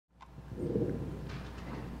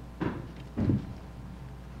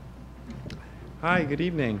Hi, good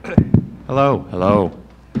evening. Hello, hello.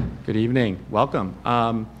 Good evening. Welcome.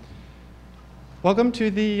 Welcome to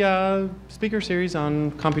the speaker series on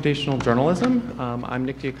computational journalism. I'm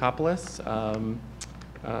Nick Diakopoulos.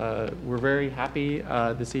 We're very happy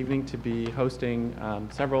this evening to be hosting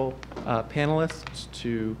several panelists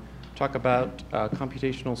to talk about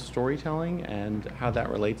computational storytelling and how that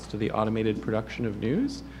relates to the automated production of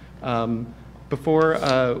news. Before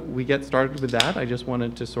we get started with that, I just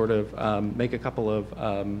wanted to sort of make a couple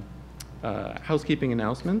of housekeeping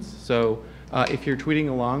announcements. So if you're tweeting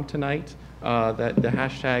along tonight, that the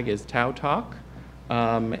hashtag is TauTalk,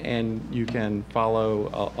 and you can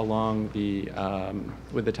follow along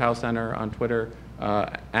with the Tau Center on Twitter,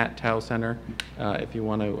 at Tau Center, if you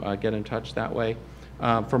want to get in touch that way.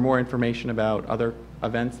 For more information about other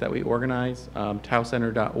events that we organize,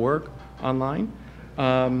 taucenter.org online.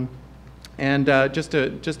 And just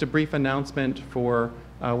a brief announcement for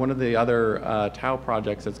one of the other Tau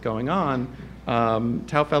projects that's going on.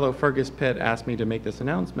 Tau fellow Fergus Pitt asked me to make this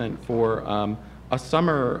announcement for a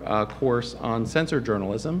summer course on censor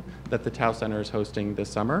journalism that the Tau Center is hosting this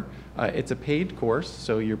summer. It's a paid course,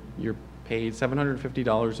 so you're paid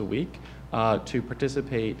 $750 a week to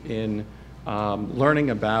participate in learning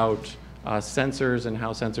about censors and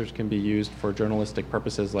how censors can be used for journalistic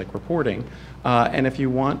purposes like reporting. And if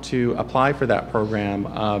you want to apply for that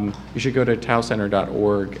program, you should go to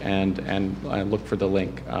taucenter.org and look for the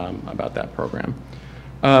link about that program.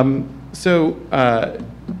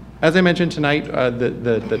 As I mentioned tonight,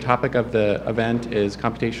 the topic of the event is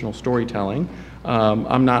computational storytelling.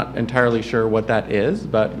 I'm not entirely sure what that is,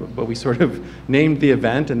 but we sort of named the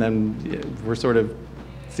event and then we're sort of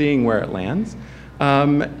seeing where it lands. We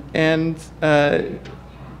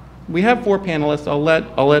have four panelists.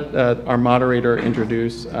 I'll let our moderator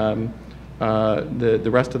introduce the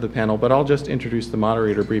rest of the panel, but I'll just introduce the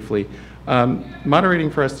moderator briefly.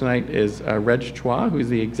 Moderating for us tonight is Reg Chua, who's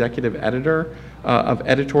the executive editor of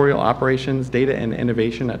editorial operations, data and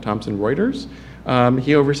innovation at Thomson Reuters.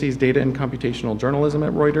 He oversees data and computational journalism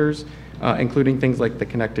at Reuters, including things like the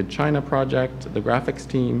Connected China project, the graphics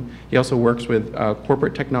team. He also works with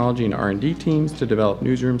corporate technology and R&D teams to develop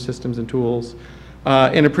newsroom systems and tools.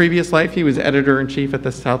 In a previous life, he was editor-in-chief at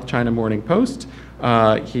the South China Morning Post.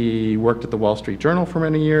 He worked at the Wall Street Journal for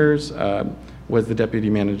many years, was the deputy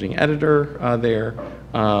managing editor there,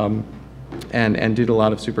 and did a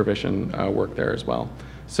lot of supervision work there as well.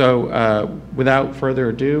 So without further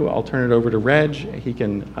ado, I'll turn it over to Reg. He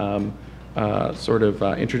can sort of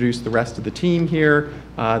introduce the rest of the team here.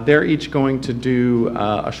 They're each going to do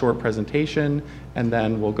a short presentation, and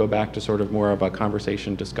then we'll go back to sort of more of a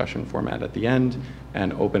conversation discussion format at the end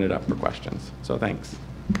and open it up for questions. So thanks.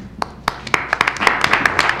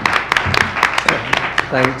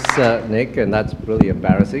 Thanks, Nick, and that's really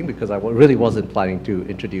embarrassing because I really wasn't planning to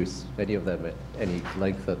introduce any of them at any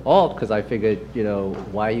length at all because I figured, you know,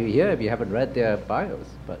 why are you here if you haven't read their bios?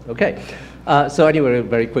 But okay. So anyway,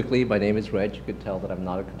 very quickly, my name is Reg. You can tell that I'm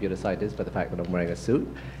not a computer scientist by the fact that I'm wearing a suit,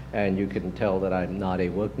 and you can tell that I'm not a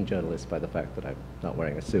working journalist by the fact that I'm not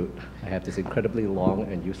wearing a suit. I have this incredibly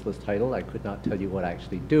long and useless title. I could not tell you what I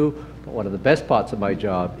actually do, but one of the best parts of my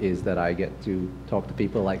job is that I get to talk to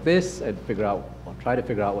people like this and try to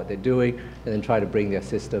figure out what they're doing, and then try to bring their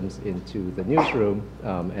systems into the newsroom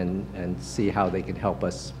and see how they can help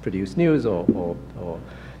us produce news or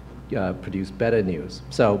produce better news.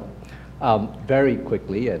 So very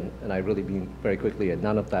quickly, and I really mean very quickly and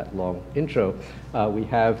none of that long intro, we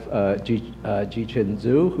have Jichen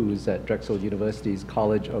Zhu, who's at Drexel University's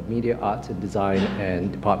College of Media Arts and Design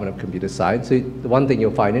and Department of Computer Science. So the one thing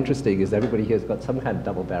you'll find interesting is everybody here has got some kind of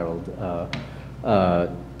double-barreled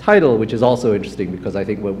title, which is also interesting because I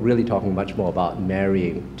think we're really talking much more about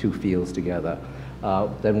marrying two fields together.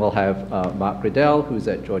 Then we'll have Mark Riddell, who's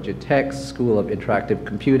at Georgia Tech's School of Interactive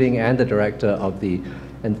Computing and the director of the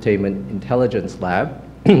Entertainment Intelligence Lab.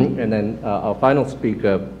 And then our final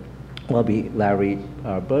speaker will be Larry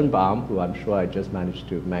Birnbaum, who I'm sure I just managed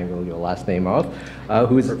to mangle your last name off,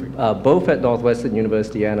 who's both at Northwestern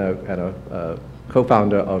University and a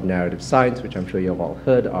co-founder of Narrative Science, which I'm sure you've all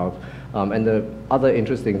heard of. And the other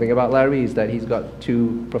interesting thing about Larry is that he's got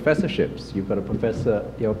two professorships. You've got a professor,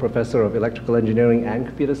 professor of electrical engineering and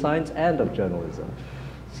computer science and of journalism.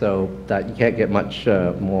 So that you can't get much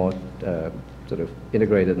more sort of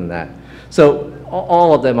integrated than that. So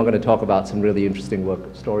all of them are going to talk about some really interesting work,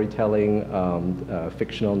 storytelling,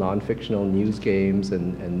 fictional, non-fictional, news games,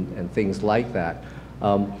 and things like that.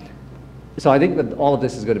 So I think that all of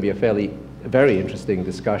this is going to be a fairly very interesting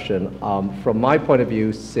discussion. From my point of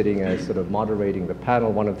view, sitting as sort of moderating the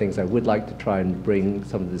panel, one of the things I would like to try and bring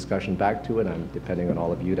some of the discussion back to, and I'm depending on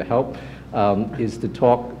all of you to help, is to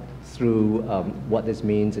talk through what this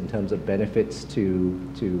means in terms of benefits to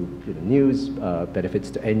news, benefits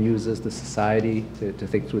to end users, to society, to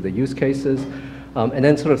think through the use cases, and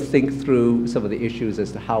then sort of think through some of the issues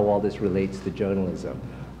as to how all this relates to journalism.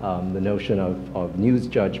 The notion of news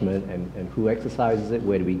judgment and who exercises it,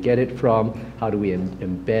 where do we get it from, how do we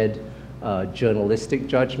embed journalistic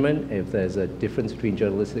judgment, if there's a difference between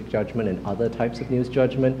journalistic judgment and other types of news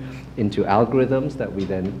judgment, into algorithms that we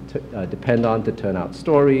then depend on to turn out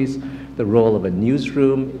stories, the role of a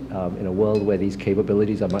newsroom in a world where these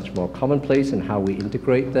capabilities are much more commonplace, and how we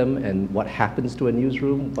integrate them, and what happens to a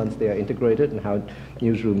newsroom once they are integrated, and how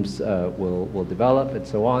newsrooms will develop, and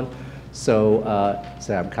so on. So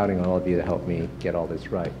I'm counting on all of you to help me get all this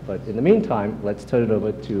right. But in the meantime, let's turn it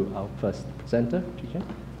over to our first presenter, TJ.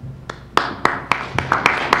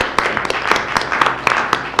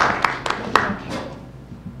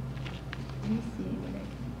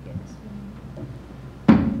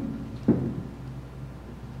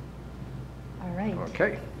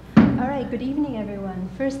 Okay. All right, good evening, everyone.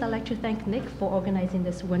 First, I'd like to thank Nick for organizing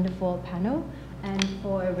this wonderful panel and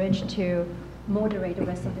for Rich to moderate the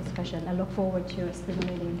rest of the discussion. I look forward to a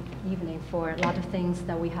stimulating evening for a lot of things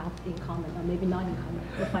that we have in common, or maybe not in common.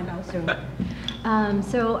 We'll find out soon.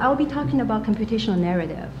 So I'll be talking about computational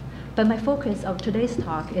narrative. But my focus of today's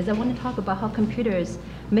talk is I want to talk about how computers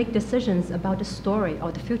make decisions about the story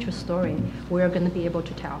or the future story we're going to be able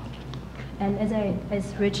to tell. And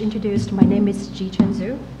as Rich introduced, my name is Ji-Chen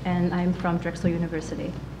Zhu, and I'm from Drexel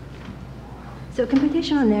University. So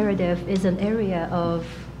computational narrative is an area of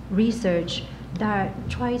research that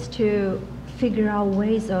tries to figure out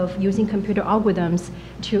ways of using computer algorithms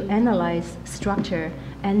to analyze, structure,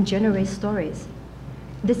 and generate stories.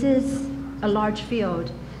 This is a large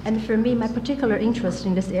field, and for me, my particular interest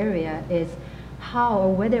in this area is how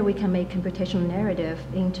or whether we can make computational narrative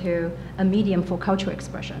into a medium for cultural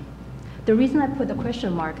expression. The reason I put the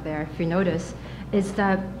question mark there, if you notice, is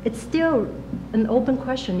that it's still an open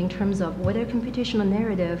question in terms of whether computational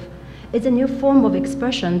narrative is a new form of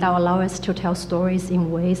expression that will allow us to tell stories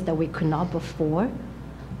in ways that we could not before,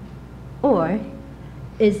 or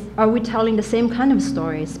are we telling the same kind of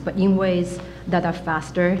stories, but in ways that are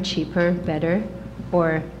faster, cheaper, better,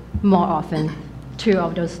 or more often, two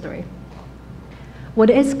of those three.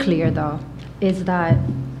 What is clear, though, is that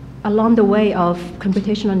along the way of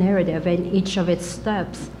computational narrative and each of its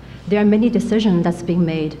steps, there are many decisions that's being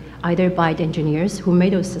made either by the engineers who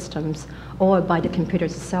made those systems or by the computer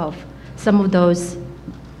itself. Some of those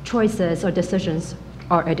choices or decisions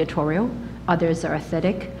are editorial, others are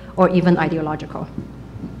aesthetic, or even ideological.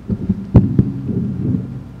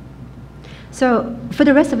 So for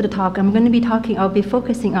the rest of the talk, I'll be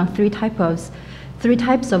focusing on three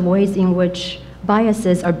types of ways in which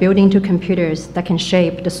biases are built into computers that can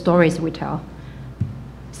shape the stories we tell,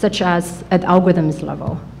 such as at algorithms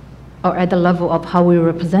level, or at the level of how we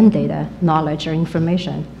represent data, knowledge, or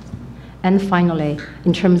information. And finally,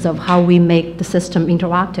 in terms of how we make the system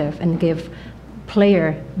interactive and give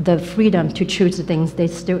player the freedom to choose the things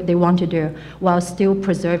they want to do while still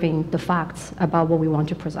preserving the facts about what we want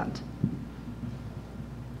to present.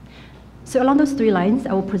 So along those three lines,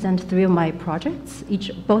 I will present three of my projects.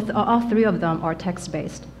 All three of them are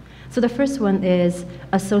text-based. So the first one is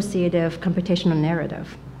associative computational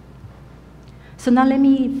narrative. So now let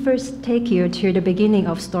me first take you to the beginning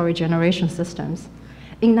of story generation systems.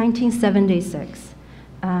 In 1976,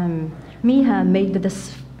 Miha made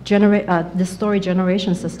the story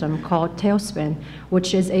generation system called Tailspin,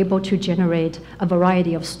 which is able to generate a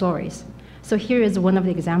variety of stories. So here is one of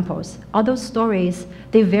the examples. All those stories,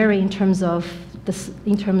 they vary in terms of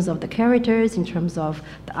the characters, in terms of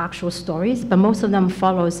the actual stories, but most of them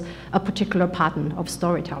follows a particular pattern of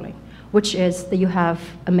storytelling, which is that you have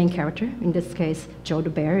a main character. In this case, Joe the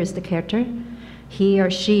bear is the character. He or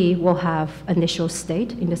she will have initial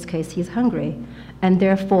state. In this case, he's hungry, and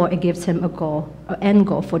therefore it gives him an end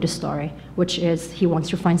goal for the story, which is he wants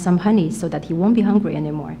to find some honey so that he won't be hungry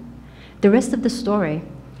anymore. The rest of the story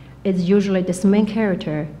is usually this main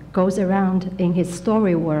character goes around in his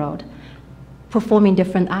story world, performing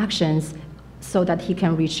different actions so that he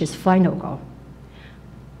can reach his final goal.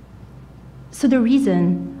 So the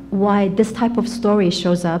reason why this type of story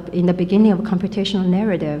shows up in the beginning of a computational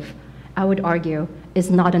narrative, I would argue,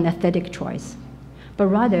 is not an aesthetic choice, but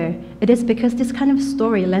rather it is because this kind of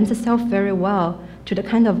story lends itself very well to the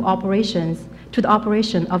kind of operation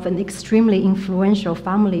of an extremely influential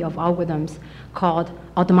family of algorithms called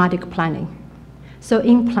automatic planning. So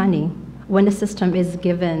in planning, when the system is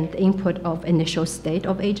given the input of initial state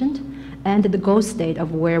of agent and the goal state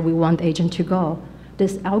of where we want agent to go,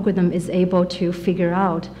 this algorithm is able to figure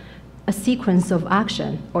out a sequence of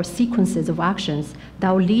action or sequences of actions that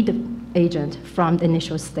will lead the agent from the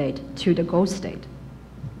initial state to the goal state.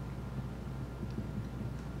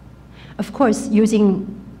 Of course,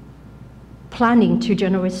 using planning to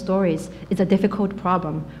generate stories is a difficult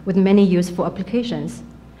problem with many useful applications.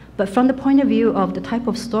 But from the point of view of the type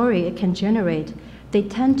of story it can generate, they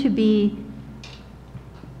tend to be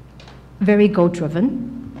very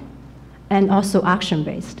goal-driven and also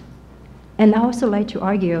action-based. And I also like to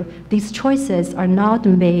argue these choices are not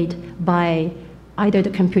made by either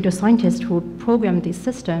the computer scientists who program these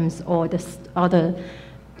systems or the other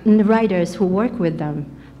writers who work with them,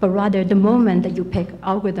 but rather the moment that you pick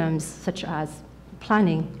algorithms such as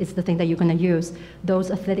planning is the thing that you're going to use,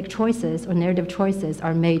 those aesthetic choices or narrative choices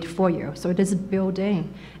are made for you. So it is built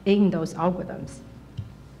in those algorithms.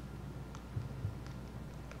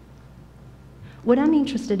 What I'm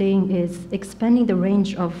interested in is expanding the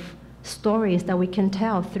range of stories that we can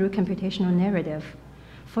tell through computational narrative.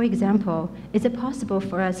 For example, is it possible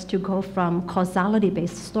for us to go from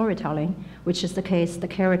causality-based storytelling, which is the case the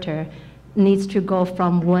character needs to go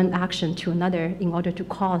from one action to another in order to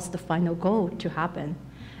cause the final goal to happen?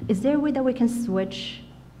 Is there a way that we can switch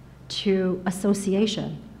to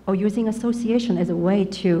association, or using association as a way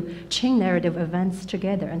to chain narrative events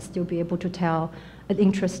together and still be able to tell an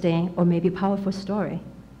interesting or maybe powerful story?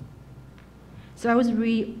 So I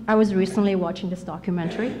was recently watching this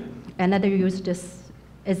documentary, and I used this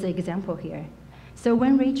as an example here. So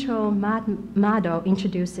when Rachel Maddow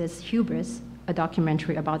introduces Hubris, a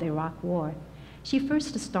documentary about the Iraq War, she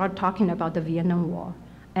first started talking about the Vietnam War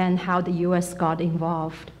and how the US got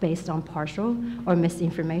involved based on partial or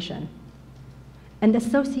misinformation. And the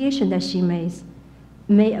association that she makes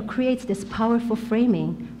creates this powerful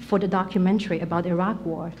framing for the documentary about the Iraq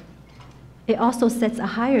War. It also sets a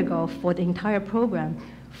higher goal for the entire program,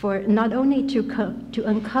 for not only to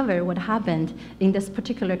uncover what happened in this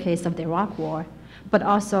particular case of the Iraq War, but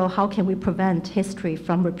also how can we prevent history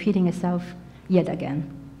from repeating itself yet again.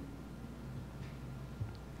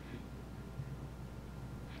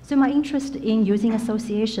 So my interest in using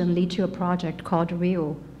association led to a project called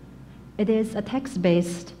REAL. It is a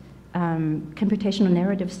text-based computational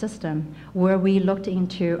narrative system where we looked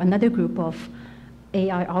into another group of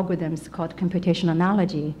AI algorithms called computational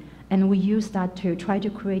analogy, and we used that to try to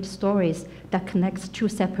create stories that connects two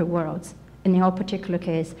separate worlds. And in our particular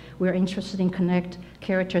case, we're interested in connect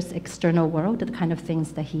character's external world, the kind of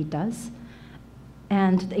things that he does,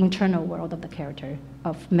 and the internal world of the character,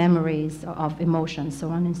 of memories, of emotions, so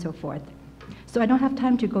on and so forth. So I don't have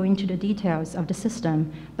time to go into the details of the system,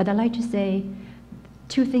 but I'd like to say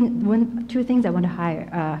two things I want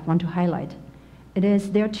to highlight.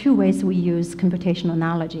 There are two ways we use computational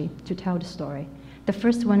analogy to tell the story. The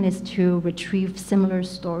first one is to retrieve similar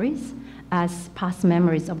stories as past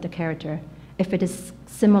memories of the character, if it is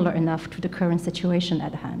similar enough to the current situation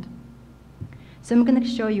at hand. So I'm going to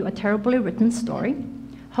show you a terribly written story.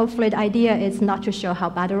 Hopefully the idea is not to show how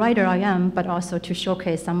bad a writer I am, but also to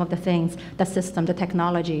showcase some of the things the system, the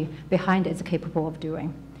technology behind it is capable of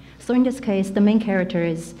doing. So in this case, the main character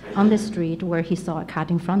is on the street where he saw a cat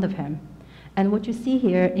in front of him. And what you see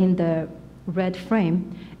here in the red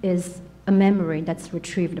frame is a memory that's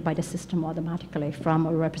retrieved by the system automatically from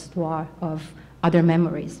a repertoire of other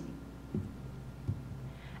memories.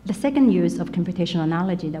 The second use of computational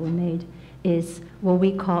analogy that we made is what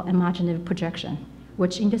we call imaginative projection,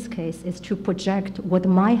 which in this case is to project what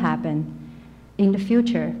might happen in the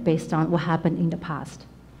future based on what happened in the past.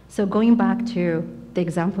 So going back to the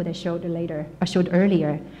example that I showed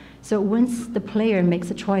earlier, so once the player makes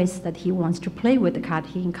a choice that he wants to play with the cat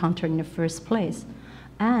he encountered in the first place,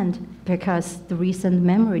 and because the recent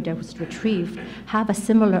memory that was retrieved have a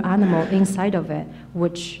similar animal inside of it,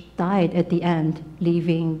 which died at the end,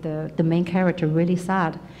 leaving the main character really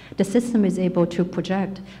sad, the system is able to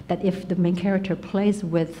project that if the main character plays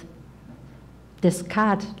with this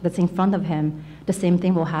cat that's in front of him, the same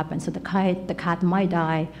thing will happen. So the cat might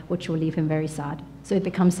die, which will leave him very sad. So it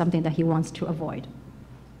becomes something that he wants to avoid.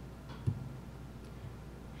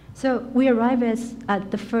 So we arrive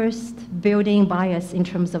at the first building bias in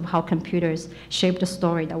terms of how computers shape the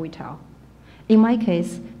story that we tell. In my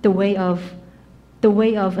case, the way of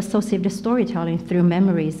associative storytelling through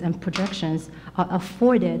memories and projections are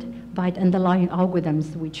afforded by the underlying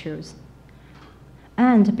algorithms we choose.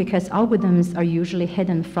 And because algorithms are usually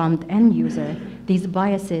hidden from the end user, these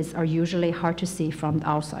biases are usually hard to see from the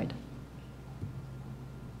outside.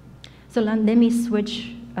 So let me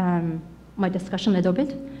switch my discussion a little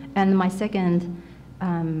bit And my second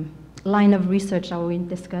line of research I will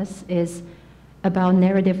discuss is about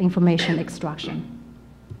narrative information extraction.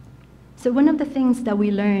 So one of the things that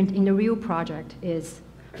we learned in the real project is,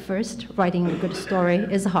 first, writing a good story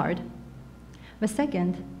is hard. But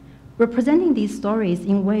second, representing these stories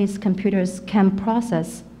in ways computers can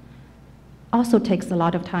process also takes a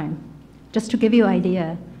lot of time. Just to give you an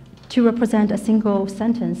idea, to represent a single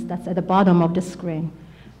sentence that's at the bottom of the screen,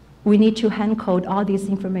 we need to hand code all this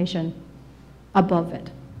information above it.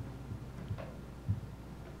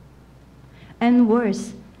 And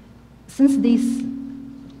worse, since these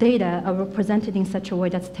data are represented in such a way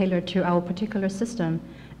that's tailored to our particular system,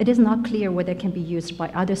 it is not clear whether it can be used by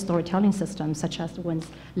other storytelling systems, such as the ones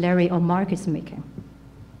Larry or Mark is making.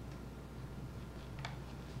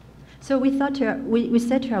 So we said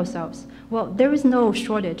to ourselves, well, there is no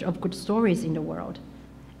shortage of good stories in the world.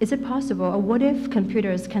 Is it possible, or what if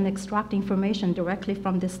computers can extract information directly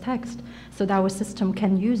from this text so that our system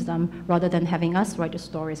can use them rather than having us write the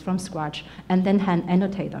stories from scratch and then hand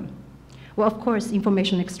annotate them? Well, of course,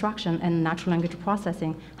 information extraction and natural language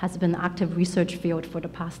processing has been an active research field for the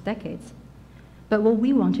past decades. But what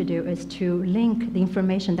we want to do is to link the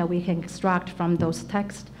information that we can extract from those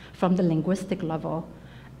texts from the linguistic level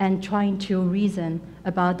and trying to reason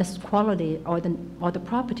about the quality or the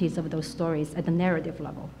properties of those stories at the narrative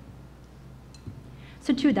level.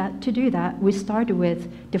 So to do that, we start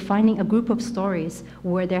with defining a group of stories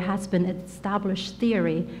where there has been established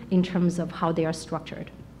theory in terms of how they are structured.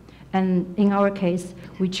 And in our case,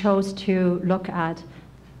 we chose to look at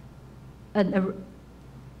a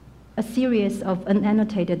series of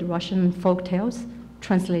unannotated Russian folk tales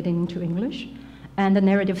translated into English. And the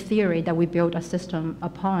narrative theory that we built a system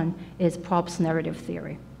upon is Propp's narrative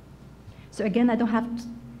theory. So again, I don't have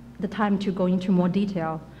the time to go into more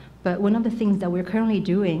detail, but one of the things that we're currently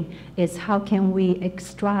doing is how can we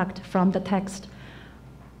extract from the text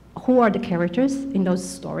who are the characters in those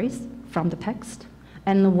stories from the text,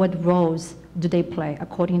 and what roles do they play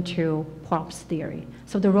according to Propp's theory.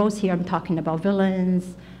 So the roles here, I'm talking about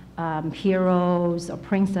villains, heroes, or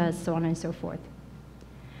princess, so on and so forth.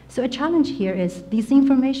 So a challenge here is these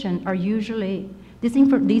information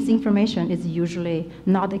is usually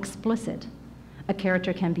not explicit. A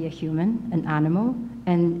character can be a human, an animal,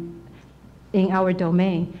 and in our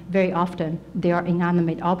domain, very often, they are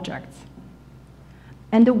inanimate objects.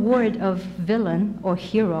 And the word of villain or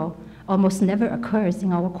hero almost never occurs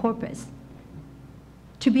in our corpus.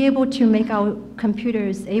 To be able to make our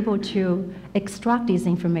computers able to extract these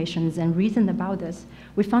informations and reason about this,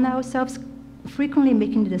 we found ourselves frequently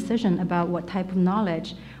making the decision about what type of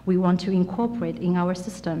knowledge we want to incorporate in our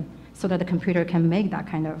system so that the computer can make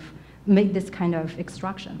this kind of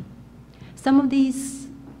extraction. Some of these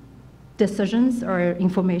decisions or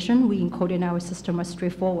information we encode in our system are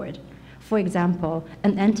straightforward. For example,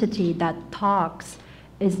 an entity that talks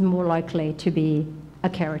is more likely to be a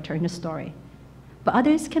character in a story. But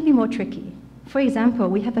others can be more tricky. For example,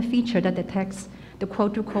 we have a feature that detects the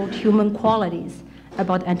quote-unquote human qualities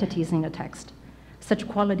about entities in the text. Such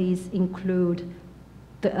qualities include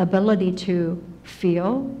the ability to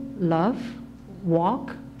feel, love,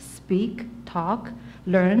 walk, speak, talk,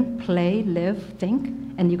 learn, play, live, think,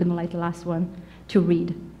 and you can like the last one, to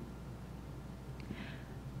read.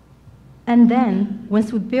 And then,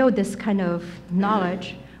 once we build this kind of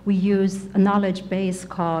knowledge, we use a knowledge base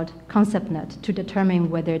called ConceptNet to determine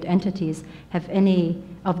whether the entities have any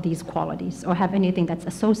of these qualities or have anything that's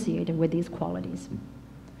associated with these qualities.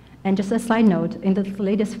 And just a side note, in the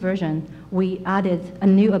latest version, we added a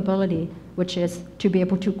new ability, which is to be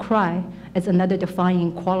able to cry as another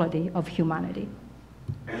defining quality of humanity.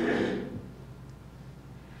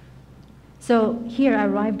 So here I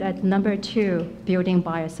arrived at number 2 building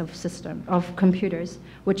bias of computers,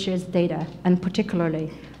 which is data, and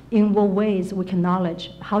particularly in what ways we can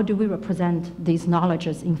knowledge, how do we represent these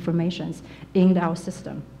knowledges, informations in our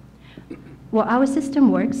system. Well, our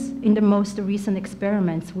system works. In the most recent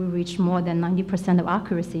experiments, we reached more than 90% of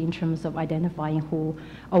accuracy in terms of identifying who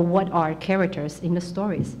or what are characters in the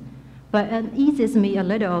stories. But it eases me a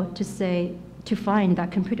little to find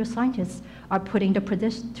that computer scientists are put into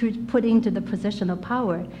the position of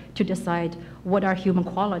power to decide what are human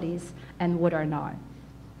qualities and what are not.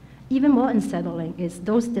 Even more unsettling is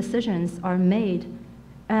those decisions are made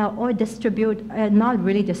or not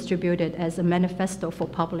really distributed as a manifesto for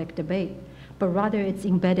public debate, but rather it's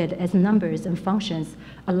embedded as numbers and functions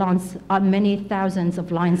along many thousands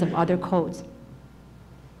of lines of other codes.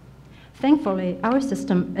 Thankfully, our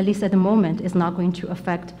system, at least at the moment, is not going to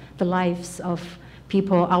affect the lives of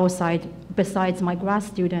people outside, besides my grad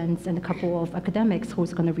students and a couple of academics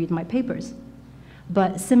who's going to read my papers.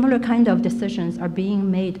 But similar kind of decisions are being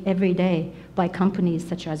made every day by companies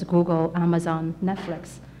such as Google, Amazon,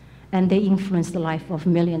 Netflix, and they influence the life of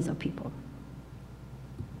millions of people.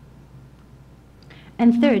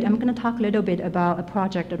 And third, I'm going to talk a little bit about a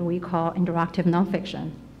project that we call interactive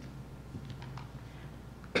nonfiction.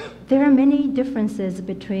 There are many differences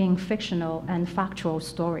between fictional and factual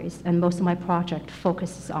stories, and most of my project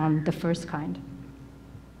focuses on the first kind.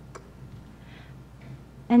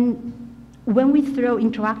 And when we throw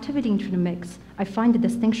interactivity into the mix, I find the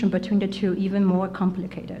distinction between the two even more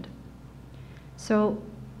complicated. So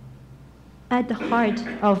at the heart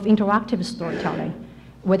of interactive storytelling,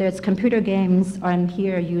 whether it's computer games, or I'm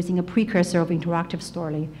here using a precursor of interactive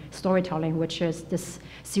storytelling, which is this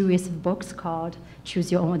series of books called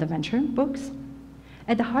Choose Your Own Adventure books.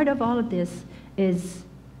 At the heart of all of this is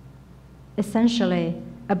essentially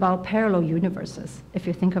about parallel universes, if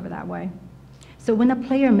you think of it that way. So when a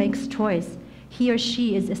player makes choice, he or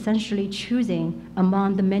she is essentially choosing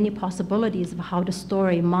among the many possibilities of how the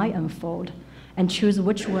story might unfold and choose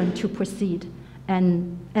which one to proceed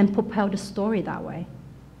and propel the story that way.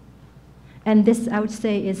 And this, I would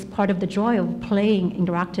say, is part of the joy of playing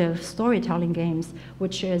interactive storytelling games,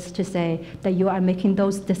 which is to say that you are making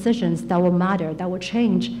those decisions that will matter, that will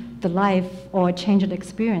change the life or change the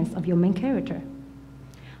experience of your main character.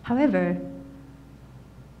 However,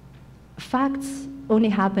 facts only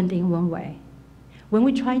happen in one way. When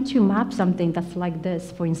we try to map something that's like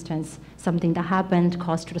this, for instance, something that happened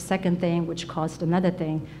caused the second thing, which caused another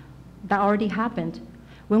thing, that already happened.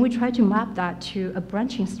 When we try to map that to a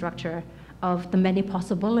branching structure of the many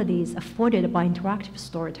possibilities afforded by interactive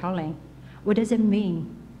storytelling, what does it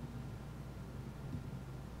mean?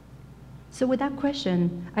 So with that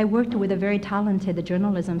question, I worked with a very talented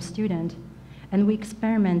journalism student, and we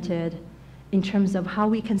experimented in terms of how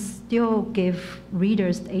we can still give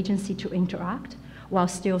readers the agency to interact while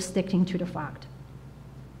still sticking to the fact.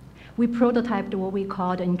 We prototyped what we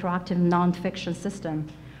called an interactive nonfiction system,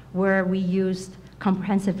 where we used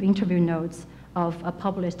comprehensive interview notes of a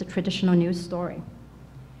published traditional news story.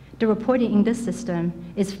 The reporting in this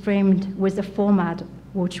system is framed with a format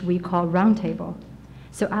which we call roundtable.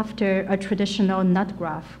 So after a traditional nut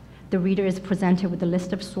graph, the reader is presented with a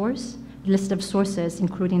list of sources,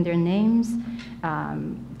 including their names,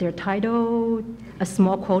 their title, a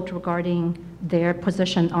small quote regarding their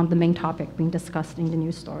position on the main topic being discussed in the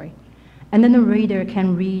news story. And then the reader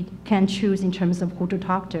can choose in terms of who to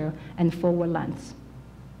talk to and for what length.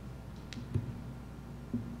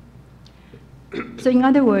 So in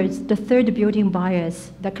other words, the third built-in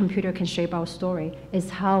bias that computer can shape our story is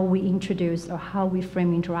how we introduce or how we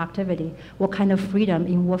frame interactivity. What kind of freedom,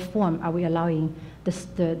 in what form are we allowing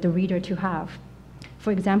the reader to have?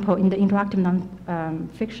 For example, in the interactive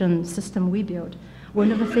non-fiction system we built,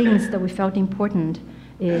 one of the things that we felt important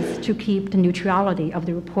is to keep the neutrality of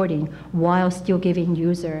the reporting while still giving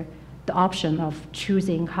user the option of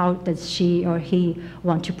choosing how does she or he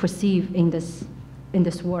want to perceive in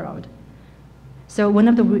this world. So one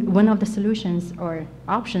of the solutions or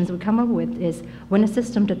options we come up with is when a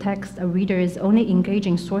system detects a reader is only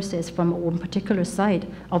engaging sources from one particular side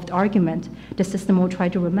of the argument, the system will try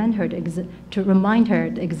to remind her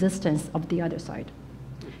the existence of the other side.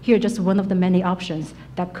 Here, just one of the many options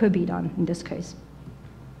that could be done in this case.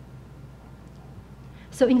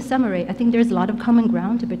 So in summary, I think there's a lot of common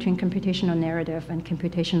ground between computational narrative and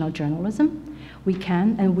computational journalism. We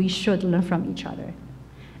can and we should learn from each other.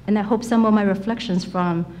 And I hope some of my reflections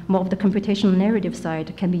from more of the computational narrative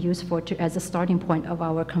side can be useful as a starting point of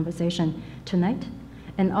our conversation tonight.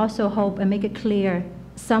 And also hope and make it clear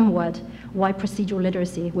somewhat why procedural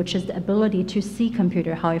literacy, which is the ability to see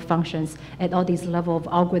computer, how it functions at all these levels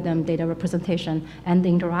of algorithm, data representation, and the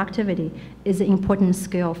interactivity is an important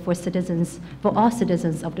skill for citizens, for all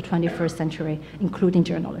citizens of the 21st century, including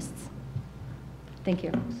journalists. Thank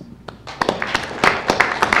you.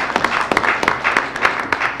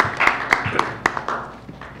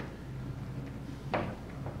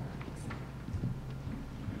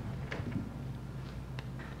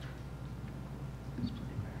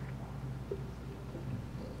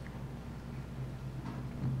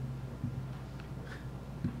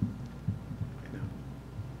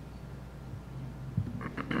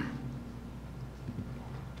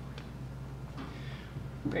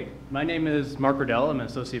 Great. My name is Mark Riddell. I'm an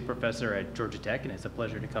associate professor at Georgia Tech, and it's a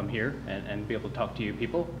pleasure to come here and be able to talk to you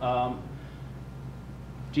people.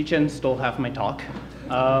 Ji-Chen stole half my talk,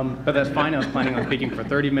 but that's fine. I was planning on speaking for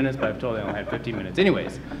 30 minutes, but I've told you I only had 15 minutes.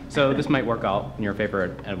 Anyways, so this might work out in your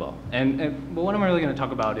favor as well. But what I'm really going to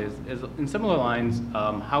talk about is in similar lines,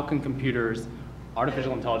 how can computers,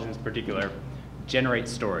 artificial intelligence in particular, generate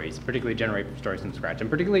stories, particularly generate stories from scratch. I'm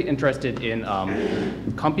particularly interested in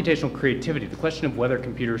computational creativity, the question of whether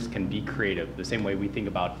computers can be creative, the same way we think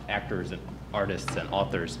about actors and artists and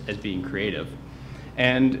authors as being creative.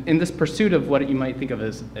 And in this pursuit of what you might think of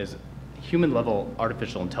as human-level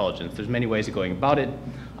artificial intelligence, there's many ways of going about it.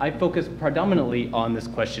 I focus predominantly on this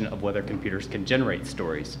question of whether computers can generate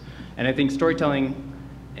stories. And I think storytelling,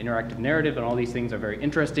 interactive narrative, and all these things are very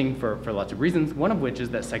interesting for lots of reasons, one of which is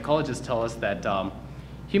that psychologists tell us that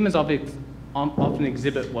humans often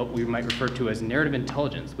exhibit what we might refer to as narrative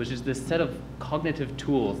intelligence, which is this set of cognitive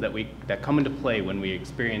tools that come into play when we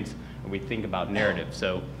experience or we think about narrative.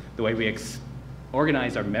 So the way we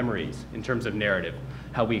organize our memories in terms of narrative,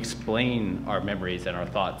 how we explain our memories and our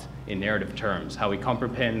thoughts in narrative terms, how we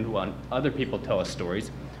comprehend when other people tell us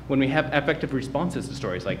stories, when we have affective responses to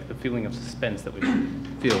stories, like the feeling of suspense that we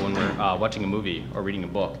feel when we're watching a movie or reading a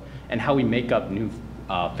book, and how we make up new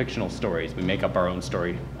fictional stories. We make up our own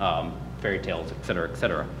story, fairy tales, et cetera, et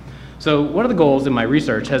cetera. So one of the goals in my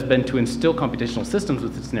research has been to instill computational systems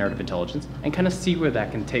with this narrative intelligence and kind of see where that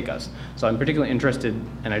can take us. So I'm particularly interested,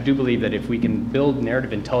 and I do believe that if we can build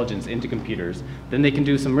narrative intelligence into computers, then they can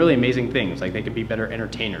do some really amazing things. Like they can be better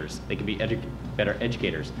entertainers, they can be better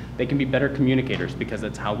educators, they can be better communicators, because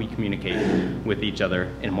that's how we communicate with each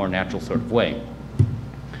other in a more natural sort of way.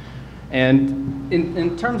 And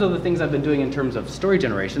in terms of the things I've been doing in terms of story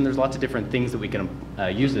generation, there's lots of different things that we can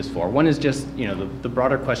use this for. One is just the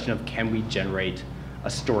broader question of, can we generate a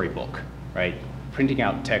storybook, right? Printing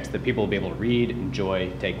out text that people will be able to read,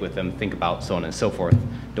 enjoy, take with them, think about, so on and so forth.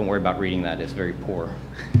 Don't worry about reading that, it's very poor.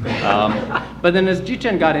 But then as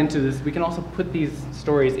Jichen got into this, we can also put these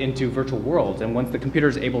stories into virtual worlds, and once the computer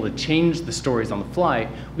is able to change the stories on the fly,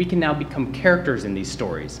 we can now become characters in these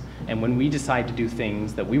stories. And when we decide to do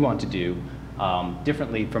things that we want to do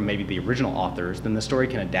differently from maybe the original authors, then the story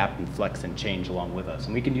can adapt and flex and change along with us.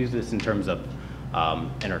 And we can use this in terms of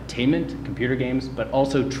entertainment, computer games, but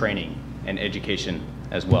also training and education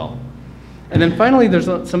as well. And then finally, there's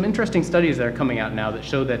some interesting studies that are coming out now that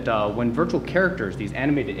show that when virtual characters, these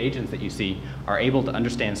animated agents that you see, are able to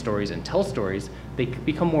understand stories and tell stories, they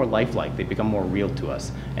become more lifelike, they become more real to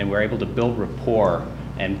us, and we're able to build rapport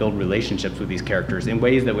and build relationships with these characters in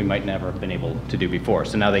ways that we might never have been able to do before.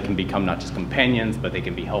 So now they can become not just companions, but they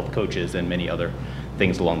can be health coaches and many other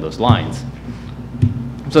things along those lines.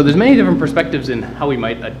 So there's many different perspectives in how we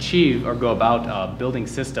might achieve or go about building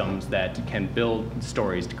systems that can build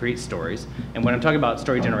stories, to create stories. And when I'm talking about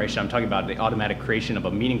story generation, I'm talking about the automatic creation of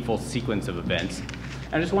a meaningful sequence of events.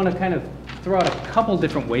 I just want to kind of throw out a couple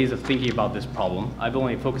different ways of thinking about this problem. I've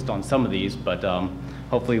only focused on some of these, but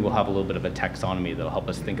hopefully we'll have a little bit of a taxonomy that'll help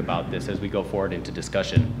us think about this as we go forward into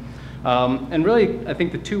discussion. And really, I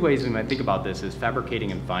think the two ways we might think about this is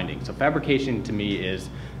fabricating and finding. So fabrication to me is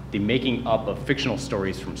the making up of fictional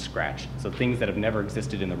stories from scratch. So things that have never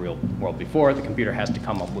existed in the real world before, the computer has to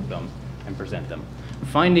come up with them and present them.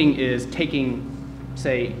 Finding is taking,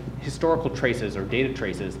 say, historical traces or data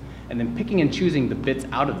traces, and then picking and choosing the bits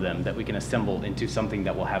out of them that we can assemble into something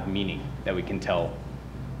that will have meaning, that we can tell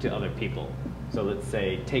to other people. So let's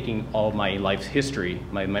say taking all my life's history,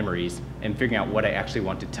 my memories, and figuring out what I actually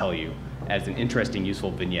want to tell you as an interesting,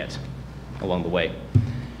 useful vignette along the way.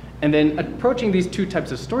 And then approaching these two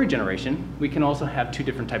types of story generation, we can also have two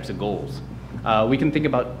different types of goals. We can think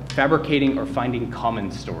about fabricating or finding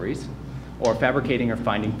common stories, or fabricating or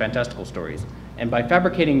finding fantastical stories. And by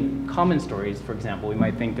fabricating common stories, for example, we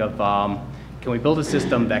might think of, can we build a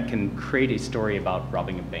system that can create a story about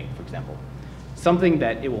robbing a bank, for example? Something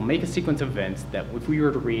that it will make a sequence of events that if we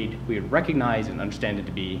were to read, we would recognize and understand it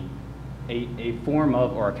to be a form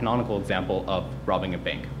of or a canonical example of robbing a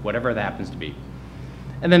bank, whatever that happens to be.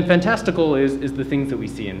 And then fantastical is the things that we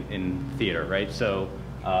see in theater, right? So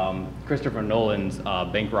Christopher Nolan's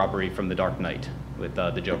bank robbery from The Dark Knight with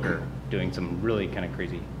the Joker doing some really kind of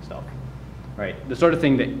crazy stuff, right? The sort of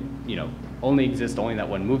thing that, only exists only in that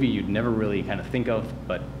one movie, you'd never really kind of think of,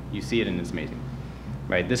 but you see it and it's amazing,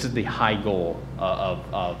 right? This is the high goal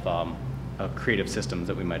of creative systems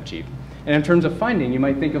that we might achieve. And in terms of finding, you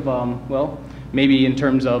might think of, well, maybe in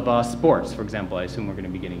terms of sports, for example. I assume we're going to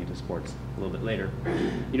be getting into sports a little bit later.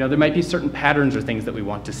 There might be certain patterns or things that we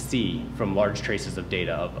want to see from large traces of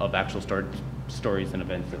data, of actual stories and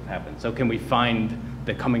events that have happened. So can we find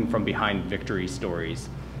the coming from behind victory stories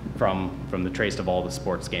from the trace of all the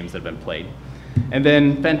sports games that have been played? And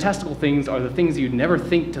then fantastical things are the things you'd never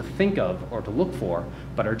think of or to look for,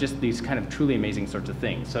 but are just these kind of truly amazing sorts of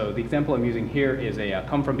things. So the example I'm using here is a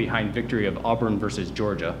come from behind victory of Auburn versus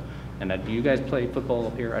Georgia And do you guys play football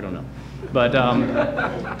up here? I don't know. But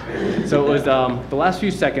so it was the last few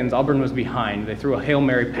seconds, Auburn was behind. They threw a Hail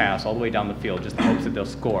Mary pass all the way down the field just in hopes that they'll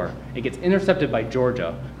score. It gets intercepted by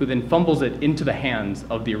Georgia, who then fumbles it into the hands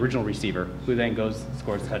of the original receiver, who then goes,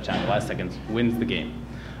 scores a touchdown in the last seconds, wins the game.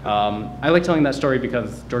 I like telling that story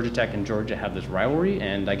because Georgia Tech and Georgia have this rivalry,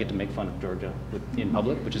 and I get to make fun of Georgia in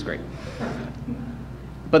public, which is great.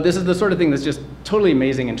 But this is the sort of thing that's just totally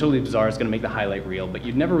amazing and totally bizarre. It's going to make the highlight reel, but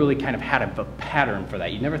you've never really kind of had a pattern for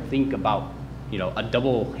that. You never think about, you know, a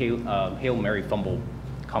double Hail Mary fumble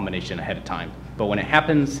combination ahead of time. But when it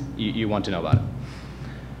happens, you want to know about it.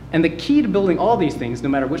 And the key to building all these things, no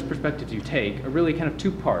matter which perspective you take, are really kind of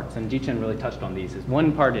two parts, and Ji-Chen really touched on these.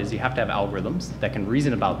 One part is you have to have algorithms that can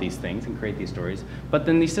reason about these things and create these stories, but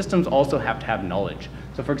then these systems also have to have knowledge.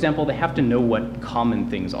 So for example, they have to know what common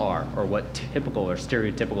things are, or what typical or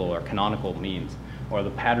stereotypical or canonical means, or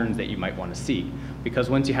the patterns that you might want to see. Because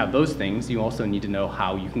once you have those things, you also need to know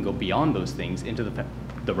how you can go beyond those things into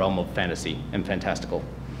the realm of fantasy and fantastical.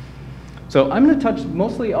 So I'm going to touch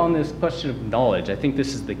mostly on this question of knowledge. I think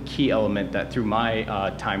this is the key element that through my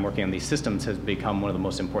time working on these systems has become one of the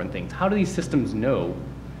most important things. How do these systems know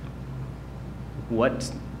what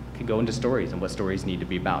can go into stories and what stories need to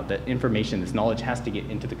be about? That information, this knowledge has to get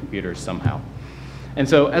into the computers somehow. And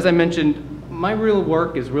so as I mentioned, my real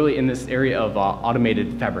work is really in this area of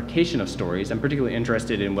automated fabrication of stories. I'm particularly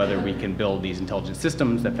interested in whether we can build these intelligent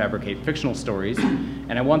systems that fabricate fictional stories,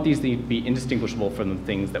 and I want these to be indistinguishable from the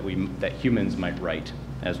things that humans might write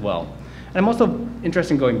as well. And I'm also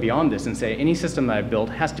interested in going beyond this and say any system that I build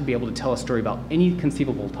has to be able to tell a story about any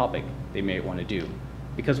conceivable topic they may want to do.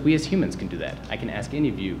 Because we as humans can do that. I can ask any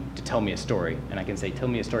of you to tell me a story, and I can say, tell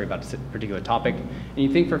me a story about a particular topic, and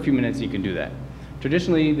you think for a few minutes and you can do that.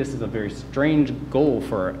 Traditionally, this is a very strange goal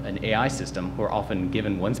for an AI system who are often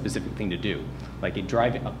given one specific thing to do. Like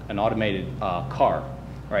an automated car,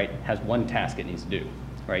 right, has one task it needs to do,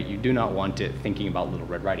 right? You do not want it thinking about Little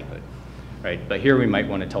Red Riding Hood, right? But here we might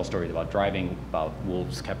want to tell stories about driving, about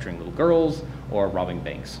wolves capturing little girls, or robbing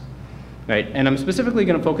banks, right? And I'm specifically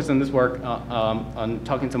going to focus on this work, on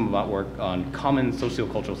talking some about work on common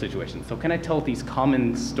sociocultural situations. So can I tell these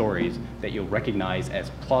common stories that you'll recognize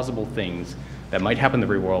as plausible things that might happen in the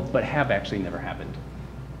real world, but have actually never happened?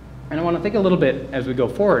 And I want to think a little bit as we go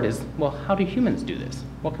forward is, well, how do humans do this?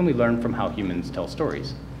 What can we learn from how humans tell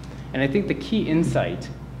stories? And I think the key insight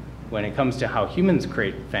when it comes to how humans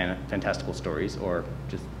create fantastical stories, or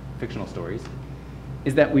just fictional stories,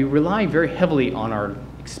 is that we rely very heavily on our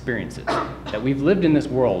experiences. That we've lived in this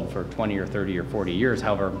world for 20 or 30 or 40 years,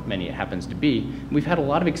 however many it happens to be. We've had a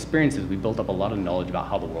lot of experiences. We've built up a lot of knowledge about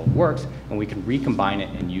how the world works, and we can recombine it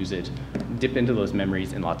and use it, dip into those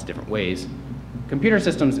memories in lots of different ways. Computer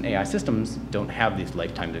systems and AI systems don't have these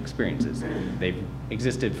lifetime experiences. They've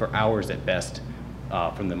existed for hours at best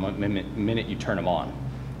from the minute you turn them on,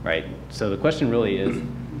 right? So the question really is,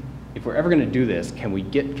 if we're ever going to do this, can we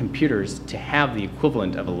get computers to have the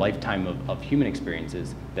equivalent of a lifetime of human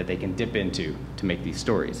experiences that they can dip into to make these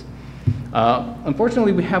stories?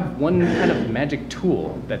 Unfortunately, we have one kind of magic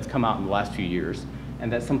tool that's come out in the last few years,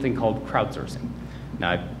 and that's something called crowdsourcing.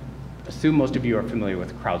 Now, I assume most of you are familiar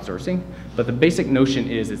with crowdsourcing, but the basic notion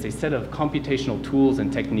is it's a set of computational tools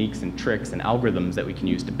and techniques and tricks and algorithms that we can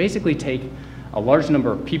use to basically take a large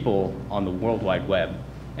number of people on the World Wide Web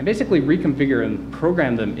and basically reconfigure and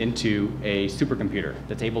program them into a supercomputer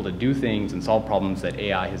that's able to do things and solve problems that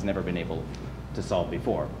AI has never been able to solve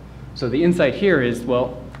before. So the insight here is,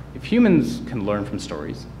 well, if humans can learn from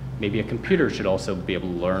stories, maybe a computer should also be able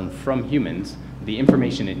to learn from humans the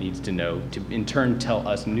information it needs to know to, in turn, tell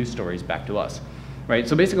us new stories back to us, right?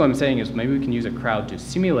 So basically what I'm saying is maybe we can use a crowd to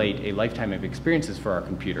simulate a lifetime of experiences for our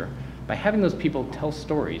computer by having those people tell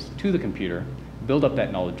stories to the computer, build up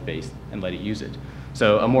that knowledge base, and let it use it.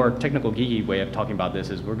 So a more technical, geeky way of talking about this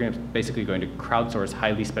is we're basically going to crowdsource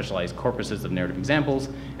highly specialized corpuses of narrative examples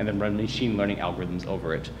and then run machine learning algorithms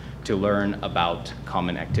over it to learn about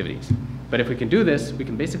common activities. But if we can do this, we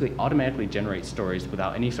can basically automatically generate stories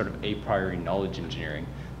without any sort of a priori knowledge engineering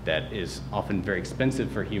that is often very expensive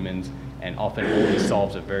for humans and often only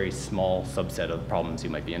solves a very small subset of the problems you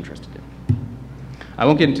might be interested in. I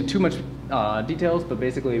won't get into too much details, but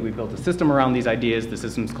basically we built a system around these ideas. The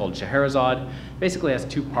system's called Scheherazade. Basically has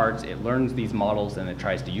two parts. It learns these models and it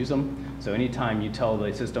tries to use them. So anytime you tell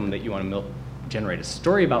the system that you want to generate a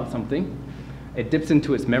story about something, it dips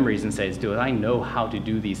into its memories and says, do I know how to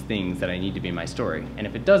do these things that I need to be in my story? And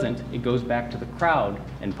if it doesn't, it goes back to the crowd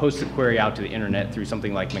and posts a query out to the internet through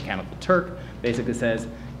something like Mechanical Turk. Basically says,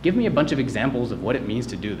 give me a bunch of examples of what it means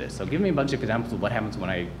to do this. So give me a bunch of examples of what happens when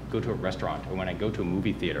I go to a restaurant, or when I go to a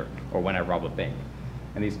movie theater, or when I rob a bank.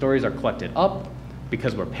 And these stories are collected up.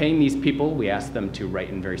 Because we're paying these people, we ask them to write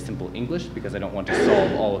in very simple English because I don't want to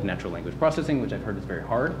solve all of natural language processing, which I've heard is very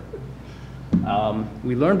hard.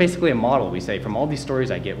 We learn basically a model. We say, from all these stories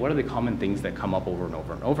I get, what are the common things that come up over and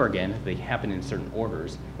over and over again? They happen in certain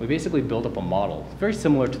orders. We basically build up a model. It's very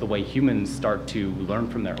similar to the way humans start to learn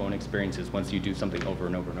from their own experiences once you do something over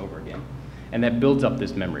and over and over again. And that builds up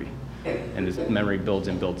this memory. And this memory builds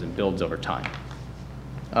and builds and builds over time.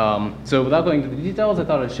 So without going into the details, I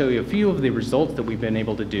thought I'd show you a few of the results that we've been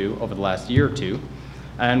able to do over the last year or two.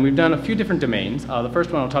 And we've done a few different domains. The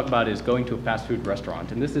first one I'll talk about is going to a fast food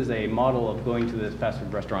restaurant. And this is a model of going to this fast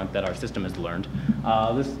food restaurant that our system has learned.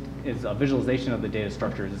 This is a visualization of the data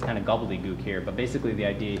structures. It's kind of gobbledygook here, but basically the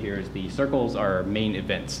idea here is the circles are main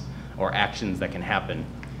events or actions that can happen.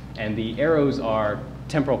 And the arrows are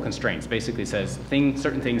temporal constraints. Basically says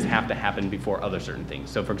certain things have to happen before other certain things.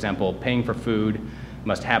 So for example, paying for food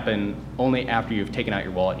must happen only after you've taken out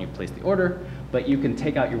your wallet and you've placed the order, but you can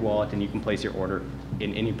take out your wallet and you can place your order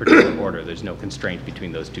in any particular order. There's no constraint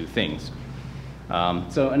between those two things.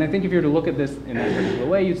 And I think if you were to look at this in that particular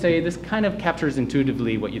way, you'd say this kind of captures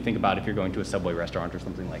intuitively what you think about if you're going to a Subway restaurant or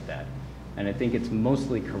something like that. And I think it's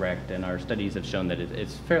mostly correct, and our studies have shown that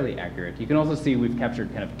it's fairly accurate. You can also see we've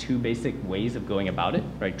captured kind of two basic ways of going about it,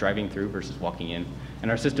 right? Driving through versus walking in. And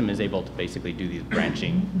our system is able to basically do these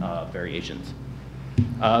branching variations.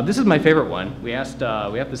 This is my favorite one. We asked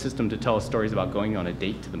the system to tell us stories about going on a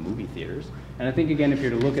date to the movie theaters. And I think, again, if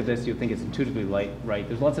you're to look at this, you'll think it's intuitively right.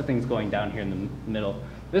 There's lots of things going down here in the middle.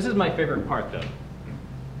 This is my favorite part, though.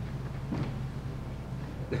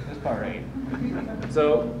 This part right here.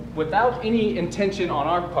 So without any intention on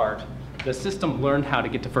our part, the system learned how to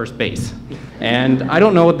get to first base. And I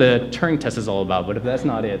don't know what the Turing test is all about, but if that's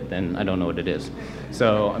not it, then I don't know what it is.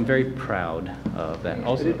 So I'm very proud of that.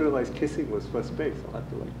 Also, I didn't realize kissing was first base. I'll have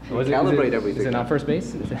to Calibrate everything. Is it not first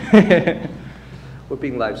base? We're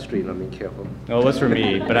being live streamed, I'm being careful. Well, it was for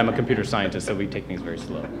me, but I'm a computer scientist, so we take things very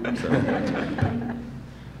slow. So.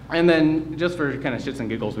 And then, just for kind of shits and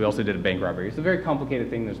giggles, we also did a bank robbery. It's a very complicated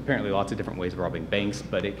thing. There's apparently lots of different ways of robbing banks,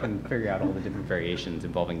 but it can figure out all the different variations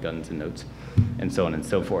involving guns and notes, and so on and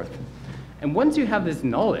so forth. And once you have this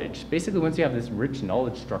knowledge, basically once you have this rich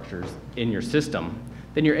knowledge structures in your system,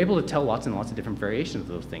 then you're able to tell lots and lots of different variations of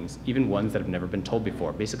those things, even ones that have never been told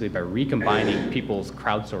before, basically by recombining people's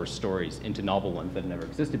crowdsourced stories into novel ones that have never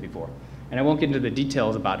existed before. And I won't get into the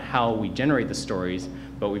details about how we generate the stories,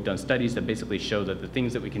 but we've done studies that basically show that the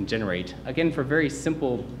things that we can generate, again, for very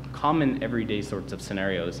simple, common, everyday sorts of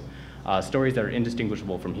scenarios, stories that are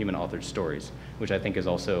indistinguishable from human-authored stories, which I think is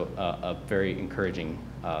also a very encouraging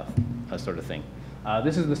sort of thing.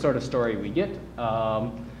 This is the sort of story we get.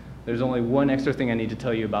 There's only one extra thing I need to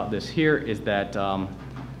tell you about this here is that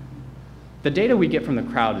the data we get from the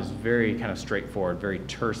crowd is very kind of straightforward, very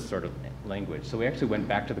terse sort of language. So we actually went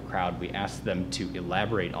back to the crowd. We asked them to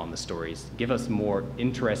elaborate on the stories, give us more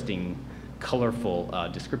interesting, colorful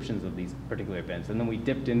descriptions of these particular events. And then we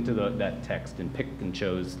dipped into that text and picked and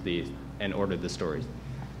chose and ordered the stories,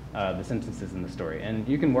 the sentences in the story. And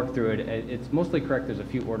you can work through it. It's mostly correct. There's a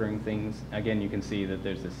few ordering things. Again, you can see that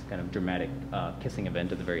there's this kind of dramatic kissing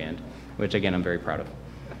event at the very end, which again, I'm very proud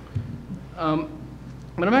of.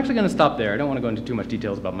 But I'm actually going to stop there. I don't want to go into too much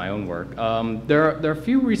details about my own work. There are a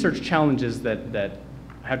few research challenges that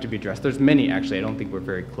have to be addressed. There's many, actually. I don't think we're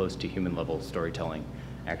very close to human-level storytelling,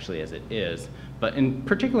 actually, as it is. But in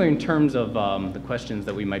particular, in terms of the questions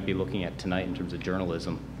that we might be looking at tonight in terms of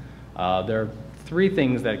journalism, there are three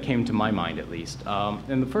things that came to my mind, at least.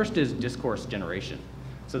 And the first is discourse generation.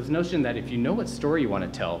 So this notion that if you know what story you want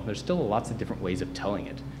to tell, there's still lots of different ways of telling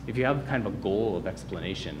it. If you have kind of a goal of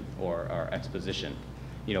explanation or exposition,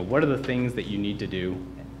 you know, what are the things that you need to do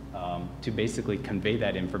to basically convey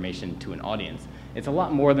that information to an audience? It's a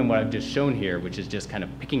lot more than what I've just shown here, which is just kind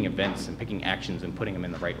of picking events and picking actions and putting them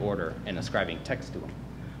in the right order and ascribing text to them.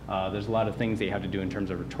 There's a lot of things that you have to do in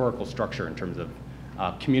terms of rhetorical structure, in terms of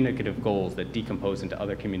communicative goals that decompose into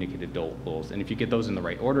other communicative goals. And if you get those in the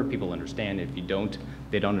right order, people understand. If you don't,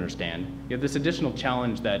 they don't understand. You have this additional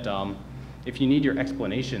challenge that if you need your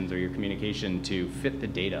explanations or your communication to fit the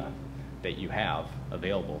data that you have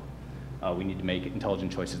available, we need to make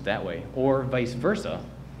intelligent choices that way. Or vice versa,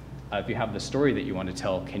 if you have the story that you want to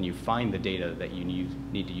tell, can you find the data that you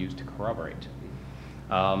need to use to corroborate?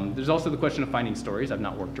 There's also the question of finding stories. I've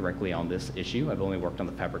not worked directly on this issue. I've only worked on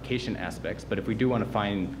the fabrication aspects. But if we do want to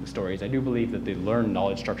find the stories, I do believe that the learned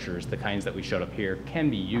knowledge structures, the kinds that we showed up here,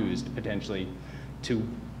 can be used potentially to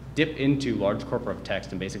dip into large corpora of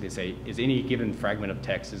text and basically say, is any given fragment of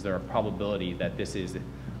text, is there a probability that this is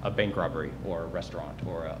a bank robbery or a restaurant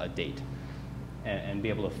or a date? and be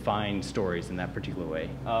able to find stories in that particular way.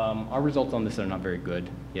 Our results on this are not very good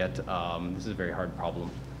yet. This is a very hard problem.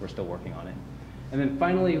 We're still working on it. And then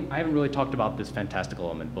finally, I haven't really talked about this fantastical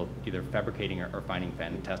element, both either fabricating or finding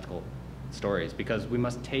fantastical stories, because we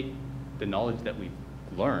must take the knowledge that we've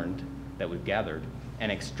learned, that we've gathered,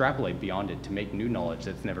 and extrapolate beyond it to make new knowledge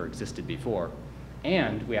that's never existed before.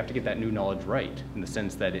 And we have to get that new knowledge right, in the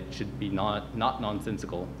sense that it should be not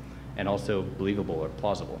nonsensical and also believable or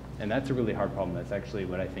plausible. And that's a really hard problem. That's actually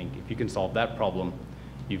what I think, if you can solve that problem,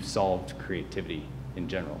 you've solved creativity in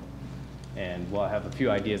general. And we'll have a few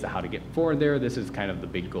ideas of how to get forward there. This is kind of the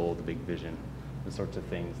big goal, the big vision, the sorts of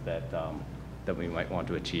things that, that we might want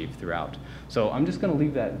to achieve throughout. So I'm just going to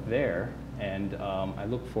leave that there, and I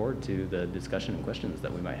look forward to the discussion and questions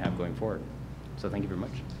that we might have going forward. So thank you very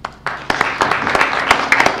much.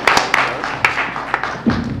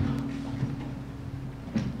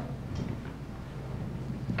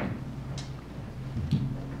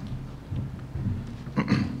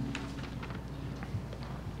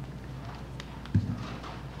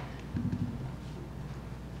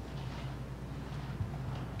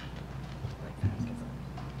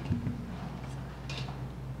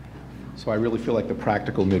 So I really feel like the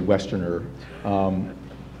practical Midwesterner.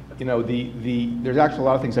 You know, there's actually a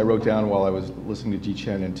lot of things I wrote down while I was listening to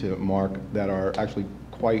Ji-Chen and to Mark that are actually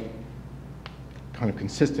quite kind of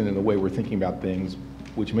consistent in the way we're thinking about things,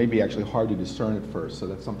 which may be actually hard to discern at first. So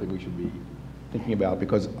that's something we should be thinking about,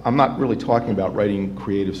 because I'm not really talking about writing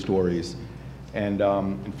creative stories. And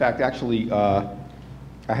in fact, actually, I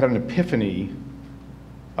had an epiphany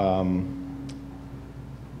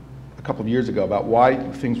a couple of years ago about why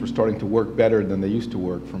things were starting to work better than they used to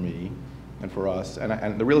work for me and for us.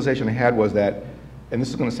 And the realization I had was that, and this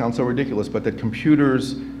is going to sound so ridiculous, but that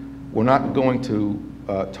computers were not going to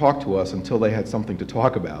talk to us until they had something to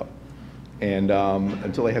talk about. And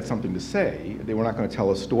until they had something to say, they were not going to tell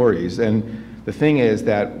us stories. And the thing is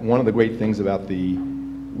that one of the great things about the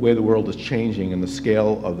way the world is changing and the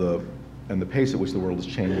scale of and the pace at which the world is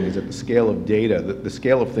changing is that the scale of data, the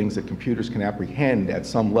scale of things that computers can apprehend at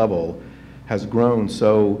some level has grown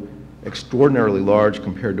so extraordinarily large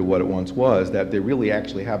compared to what it once was that they really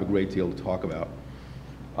actually have a great deal to talk about.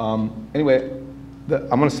 Anyway,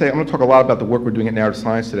 I'm going to talk a lot about the work we're doing at narrative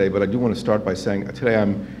science today, but I do want to start by saying today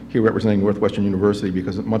I'm here representing Northwestern University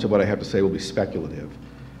because much of what I have to say will be speculative.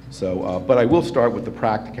 So, but I will start with the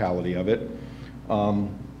practicality of it.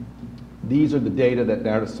 These are the data that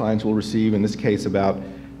narrative science will receive, in this case about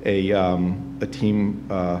a team,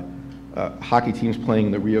 hockey teams playing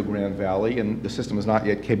in the Rio Grande Valley, and the system is not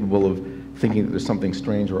yet capable of thinking that there's something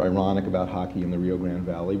strange or ironic about hockey in the Rio Grande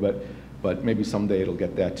Valley, but maybe someday it'll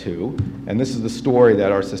get that too. And this is the story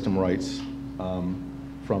that our system writes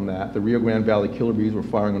from that. The Rio Grande Valley Killer Bees were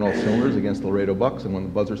firing on all cylinders against the Laredo Bucks, and when the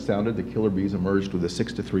buzzer sounded, the Killer Bees emerged with a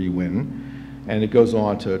 6-3 win. And it goes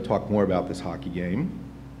on to talk more about this hockey game.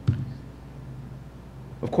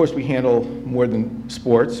 Of course, we handle more than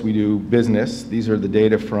sports. We do business. These are the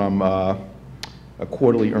data from a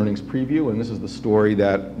quarterly earnings preview, and this is the story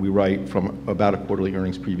that we write from about a quarterly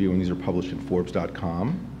earnings preview, and these are published in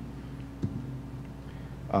Forbes.com.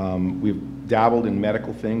 We've dabbled in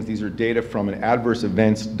medical things. These are data from an adverse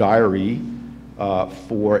events diary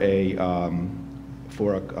for a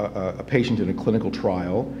patient in a clinical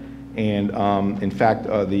trial, and in fact,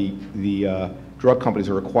 the drug companies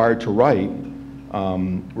are required to write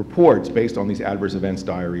reports based on these adverse events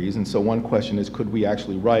diaries. And so one question is, could we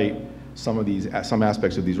actually write some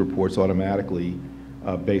aspects of these reports automatically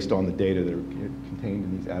based on the data that are contained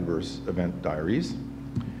in these adverse event diaries?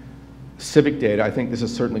 Civic data, I think this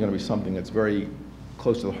is certainly going to be something that's very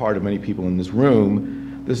close to the heart of many people in this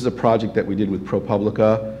room. This is a project that we did with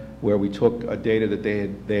ProPublica, where we took data that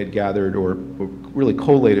they had gathered or really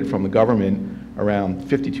collated from the government around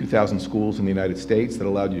 52,000 schools in the United States that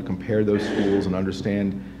allowed you to compare those schools and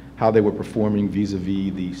understand how they were performing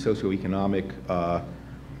vis-a-vis the socioeconomic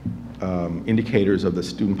indicators of the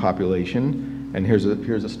student population. And here's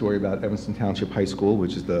a story about Evanston Township High School,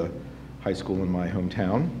 which is the high school in my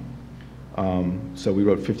hometown. So we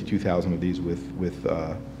wrote 52,000 of these with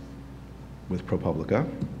ProPublica.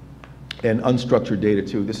 And unstructured data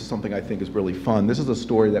too. This is something I think is really fun. This is a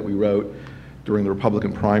story that we wrote during the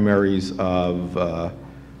Republican primaries of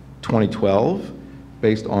 2012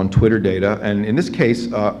 based on Twitter data. And in this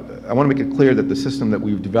case, I want to make it clear that the system that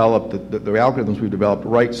we've developed, the algorithms we've developed,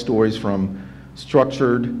 write stories from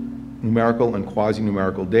structured, numerical, and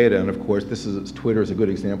quasi-numerical data. And of course, Twitter is a good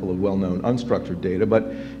example of well-known unstructured data.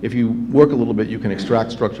 But if you work a little bit, you can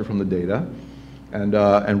extract structure from the data and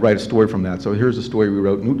write a story from that. So here's a story we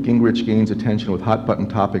wrote. Newt Gingrich gains attention with hot-button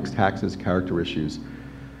topics, taxes, character issues.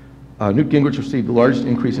 Newt Gingrich received the largest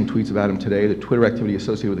increase in tweets about him today. The Twitter activity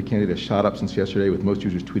associated with the candidate has shot up since yesterday, with most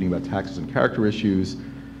users tweeting about taxes and character issues.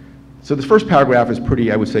 So this first paragraph is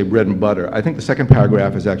pretty, I would say, bread and butter. I think the second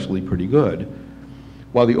paragraph is actually pretty good.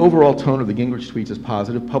 While the overall tone of the Gingrich tweets is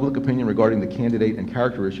positive, public opinion regarding the candidate and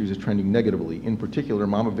character issues is trending negatively. In particular,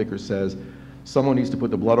 Mama Vickers says, someone needs to put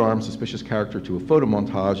the blood-armed, suspicious character to a photo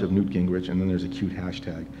montage of Newt Gingrich, and then there's a cute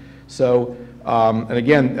hashtag. So, and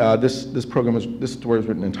again, this story was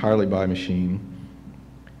written entirely by machine.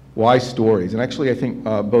 Why stories? And actually, I think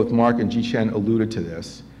both Mark and Ji-Chen alluded to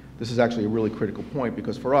this. This is actually a really critical point,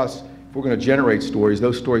 because for us, if we're going to generate stories,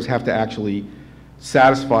 those stories have to actually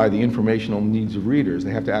satisfy the informational needs of readers.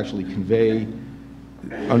 They have to actually convey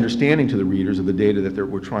understanding to the readers of the data that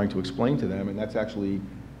we're trying to explain to them, and that's actually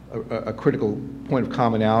a critical point of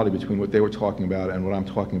commonality between what they were talking about and what I'm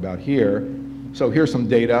talking about here. So here's some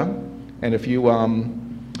data, and if you,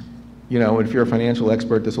 if you're a financial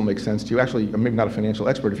expert, this will make sense to you. Actually, maybe not a financial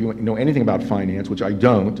expert. If you know anything about finance, which I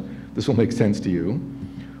don't, this will make sense to you.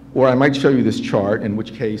 Or I might show you this chart, in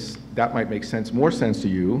which case that might make more sense to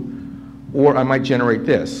you. Or I might generate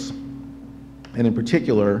this. And in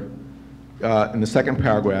particular, in the second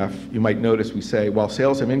paragraph, you might notice we say, while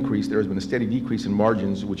sales have increased, there has been a steady decrease in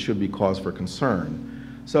margins, which should be cause for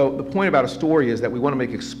concern. So the point about a story is that we want to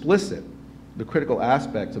make explicit the critical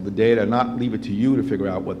aspects of the data, not leave it to you to figure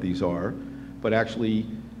out what these are, but actually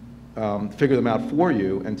figure them out for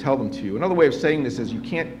you and tell them to you. Another way of saying this is you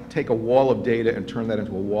can't take a wall of data and turn that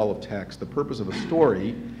into a wall of text. The purpose of a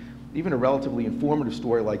story, even a relatively informative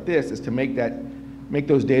story like this, is to make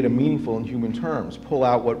those data meaningful in human terms, pull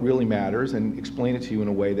out what really matters and explain it to you in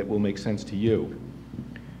a way that will make sense to you.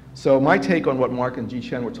 So my take on what Mark and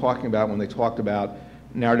Ji-Chen were talking about when they talked about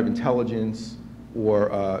narrative intelligence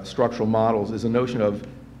or structural models is a notion of,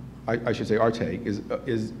 I should say our take, is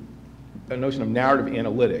a notion of narrative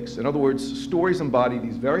analytics. In other words, stories embody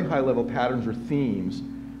these very high-level patterns or themes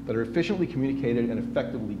that are efficiently communicated and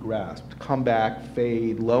effectively grasped. Comeback,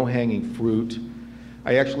 fade, low-hanging fruit.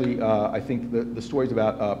 I think the stories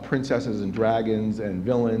about princesses and dragons and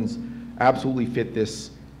villains absolutely fit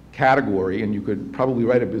this category, and you could probably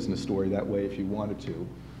write a business story that way if you wanted to.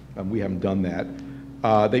 We haven't done that.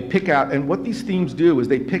 They pick out, and what these themes do is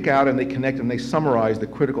they pick out and they connect and they summarize the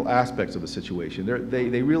critical aspects of the situation.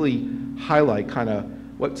 They really highlight kind of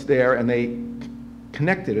what's there, and they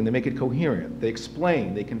connect it and they make it coherent. They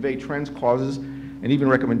explain, they convey trends, causes, and even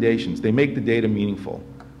recommendations. They make the data meaningful.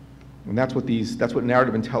 And that's what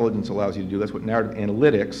narrative intelligence allows you to do. That's what narrative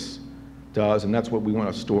analytics does, and that's what we want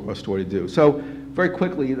a story to do. So very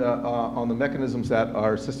quickly, on the mechanisms that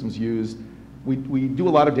our systems use, we do a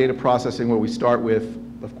lot of data processing where we start with,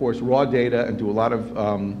 of course, raw data and do a lot of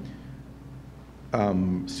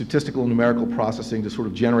statistical and numerical processing to sort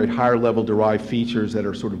of generate higher level derived features that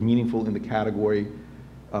are sort of meaningful in the category,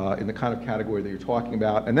 in the kind of category that you're talking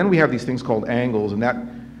about. And then we have these things called angles, and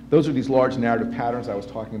those are these large narrative patterns I was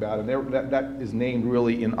talking about, and that is named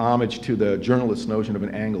really in homage to the journalist's notion of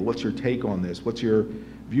an angle. What's your take on this? What's your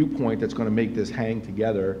viewpoint that's going to make this hang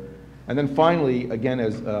together? And then finally, again,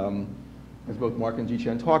 as both Mark and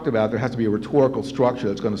Ji-Chen talked about, there has to be a rhetorical structure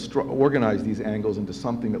that's going to organize these angles into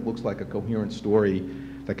something that looks like a coherent story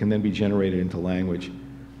that can then be generated into language.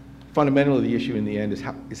 Fundamentally, the issue in the end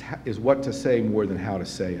is what to say more than how to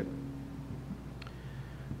say it.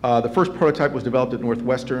 The first prototype was developed at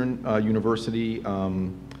Northwestern University. It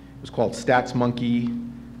was called Stats Monkey.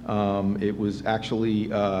 It was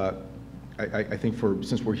actually, I think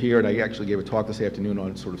since we're here, and I actually gave a talk this afternoon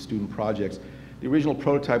on sort of student projects, the original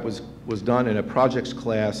prototype was done in a projects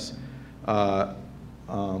class,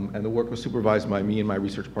 and the work was supervised by me and my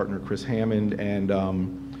research partner, Chris Hammond, and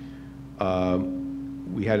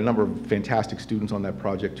we had a number of fantastic students on that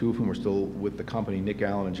project, two of whom are still with the company, Nick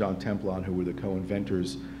Allen and John Templon, who were the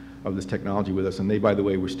co-inventors of this technology with us, and they, by the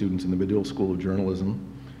way, were students in the Medill School of Journalism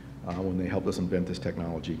when they helped us invent this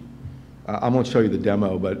technology. I'm going to show you the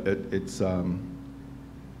demo, but it's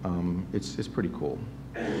pretty cool.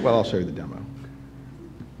 Well, I'll show you the demo.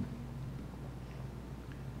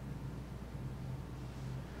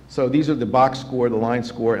 So these are the box score, the line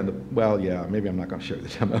score, and well, yeah, maybe I'm not going to show you the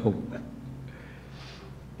demo.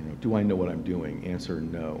 Do I know what I'm doing? Answer,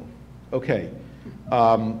 no. Okay,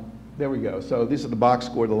 there we go. So these are the box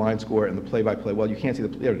score, the line score, and the play-by-play. Well, you can't see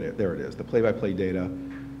there it is, the play-by-play data.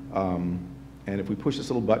 And if we push this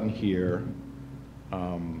little button here,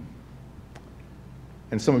 and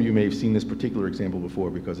some of you may have seen this particular example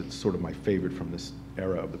before because it's sort of my favorite from this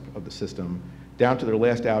era of the system. Down to their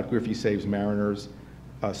last out, Griffey saves Mariners.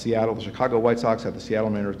 Seattle, the Chicago White Sox had the Seattle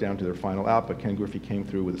Mariners down to their final out, but Ken Griffey came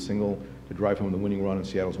through with a single to drive home the winning run in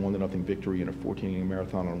Seattle's 1-0 victory in a 14-inning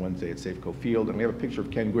marathon on Wednesday at Safeco Field. And we have a picture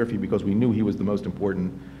of Ken Griffey because we knew he was the most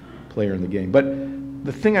important player in the game. But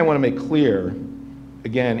the thing I want to make clear,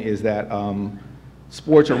 again, is that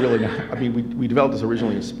sports are really not, I mean, we developed this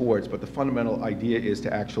originally in sports, but the fundamental idea is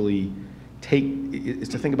to actually is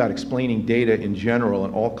to think about explaining data in general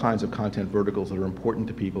and all kinds of content verticals that are important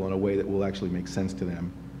to people in a way that will actually make sense to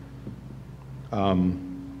them.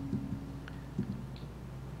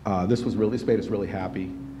 This made us really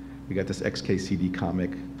happy. We got this XKCD comic.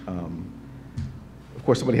 Of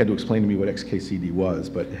course, somebody had to explain to me what XKCD was,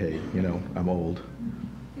 but hey, you know, I'm old.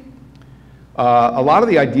 A lot of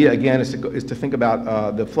the idea, again, is to think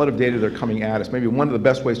about the flood of data that are coming at us. Maybe one of the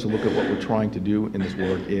best ways to look at what we're trying to do in this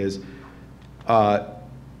work is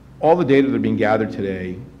all the data that are being gathered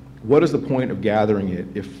today, what is the point of gathering it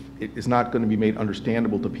if it is not going to be made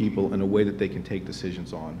understandable to people in a way that they can take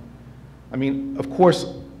decisions on? I mean, of course,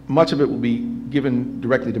 much of it will be given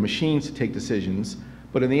directly to machines to take decisions,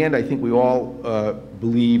 but in the end, I think we all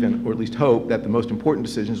believe, or at least hope, that the most important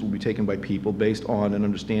decisions will be taken by people based on an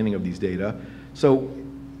understanding of these data. So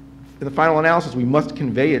in the final analysis, we must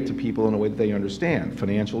convey it to people in a way that they understand.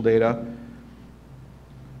 Financial data,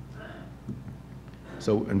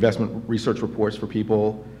 so investment research reports for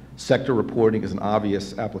people. Sector reporting is an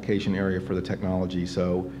obvious application area for the technology.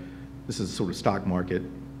 So this is sort of stock market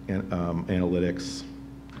and, analytics,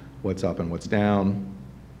 what's up and what's down.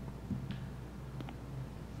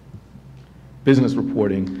 Business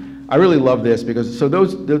reporting. I really love this because, so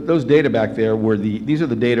those data back there were these are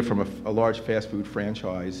the data from a large fast food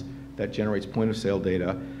franchise that generates point of sale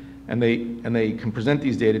data. And they can present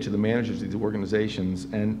these data to the managers of these organizations.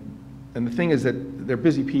 And the thing is that they're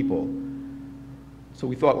busy people. So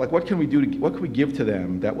we thought, like, what can we do what can we give to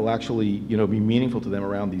them that will actually, you know, be meaningful to them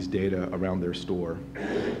around these data around their store?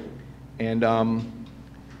 And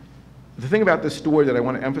the thing about this story that I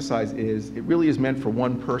want to emphasize is it really is meant for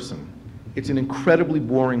one person. It's an incredibly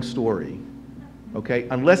boring story, okay?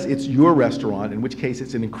 Unless it's your restaurant, in which case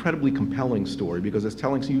it's an incredibly compelling story because it's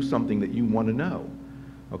telling you something that you want to know,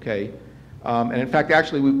 okay? And in fact,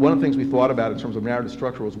 actually, one of the things we thought about in terms of narrative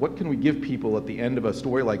structure was what can we give people at the end of a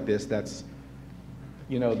story like this that's,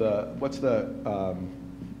 you know, what's the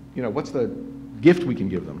gift we can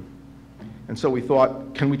give them? And so we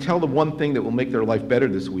thought, can we tell them one thing that will make their life better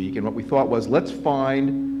this week? And what we thought was, let's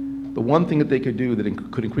find the one thing that they could do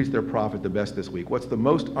that could increase their profit the best this week. What's the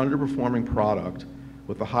most underperforming product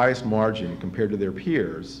with the highest margin compared to their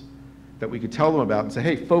peers that we could tell them about and say,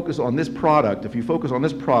 hey, focus on this product. If you focus on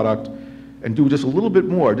this product and do just a little bit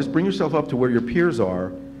more, just bring yourself up to where your peers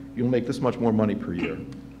are, you'll make this much more money per year.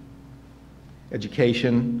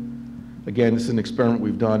 Education. Again, this is an experiment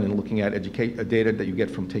we've done in looking at data that you get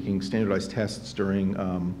from taking standardized tests during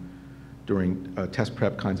test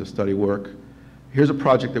prep kinds of study work. Here's a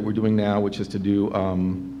project that we're doing now, which is to do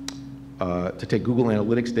to take Google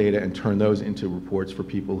Analytics data and turn those into reports for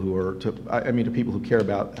people who are to people who care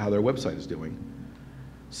about how their website is doing.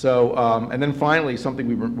 So, and then finally,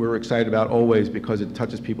 something we're excited about always because it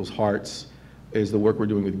touches people's hearts is the work we're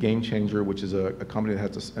doing with Game Changer, which is a company that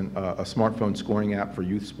has a smartphone scoring app for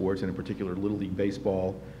youth sports, and in particular Little League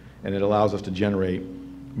Baseball, and it allows us to generate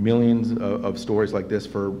millions of stories like this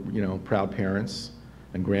for, you know, proud parents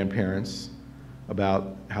and grandparents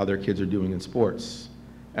about how their kids are doing in sports.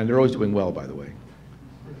 And they're always doing well, by the way.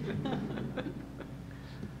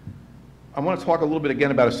 I want to talk a little bit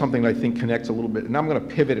again about something that I think connects a little bit, and I'm going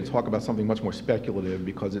to pivot and talk about something much more speculative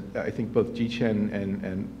because I think both Ji-Chen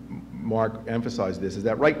and Mark emphasized this, is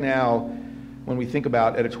that right now, when we think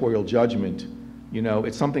about editorial judgment, you know,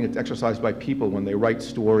 it's something that's exercised by people when they write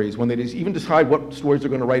stories, when they even decide what stories they're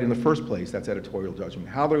going to write in the first place. That's editorial judgment.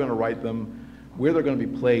 How they're going to write them, where they're going to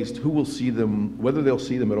be placed, who will see them, whether they'll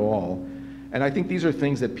see them at all. And I think these are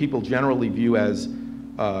things that people generally view as,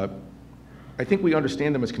 I think we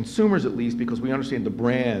understand them as consumers at least because we understand the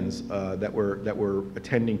brands that we're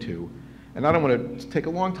attending to. And I don't want to take a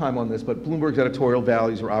long time on this, but Bloomberg's editorial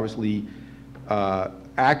values are obviously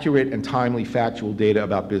accurate and timely factual data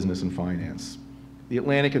about business and finance. The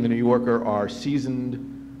Atlantic and the New Yorker are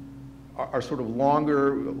are sort of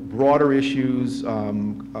longer, broader issues,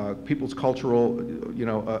 people's cultural, you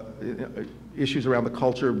know, issues around the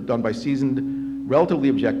culture done by seasoned, relatively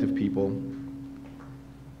objective people.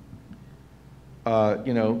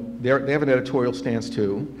 You know, they have an editorial stance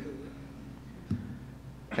too.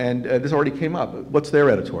 And this already came up. What's their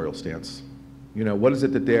editorial stance? You know, what is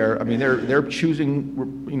it that they're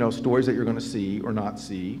choosing, you know, stories that you're going to see or not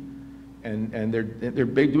see, and they're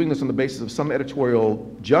doing this on the basis of some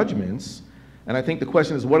editorial judgments, And I think the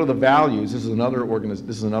question is, what are the values? This is another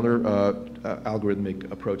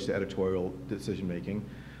algorithmic approach to editorial decision making.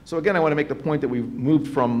 So again, I want to make the point that we've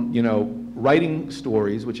moved from, writing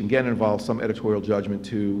stories, which again involves some editorial judgment,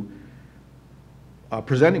 to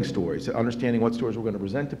presenting stories, understanding what stories we're going to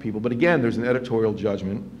present to people. But again, there's an editorial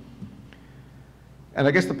judgment. And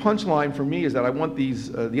I guess the punchline for me is that I want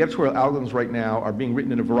these, the editorial algorithms right now are being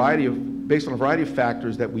written in based on a variety of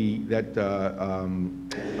factors that we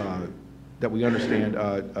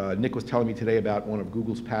understand. Nick was telling me today about one of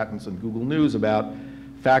Google's patents and Google News about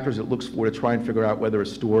factors it looks for to try and figure out whether a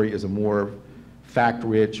story is a more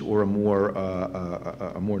fact-rich or a more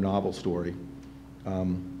novel story.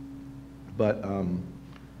 But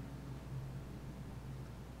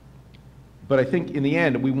I think in the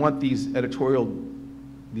end, we want these editorial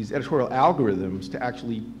algorithms to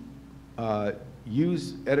actually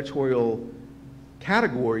use editorial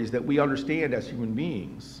categories that we understand as human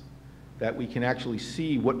beings, that we can actually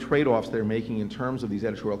see what trade-offs they're making in terms of these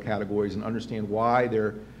editorial categories and understand why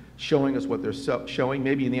they're showing us what they're showing.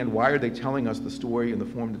 Maybe in the end, why are they telling us the story in the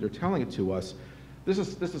form that they're telling it to us? This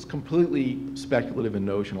is completely speculative and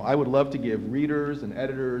notional. I would love to give readers and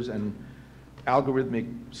editors and algorithmic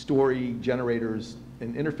story generators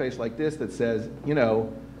an interface like this that says,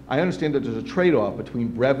 I understand that there's a trade-off between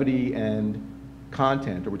brevity and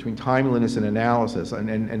content, or between timeliness and analysis,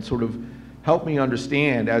 and sort of help me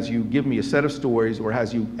understand, as you give me a set of stories or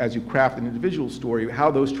as you craft an individual story,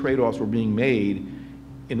 how those trade-offs were being made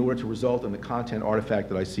in order to result in the content artifact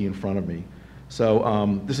that I see in front of me.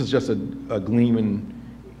 So this is just a gleam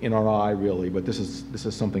in our eye, really, but this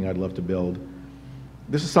is something I'd love to build.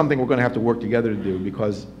 This is something we're going to have to work together to do,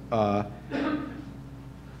 because what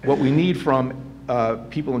we need from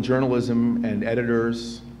people in journalism and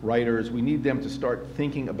editors, writers, we need them to start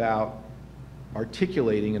thinking about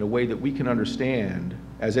articulating in a way that we can understand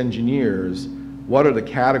as engineers what are the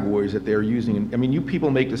categories that they're using. I mean, you people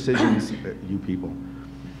make decisions, you people.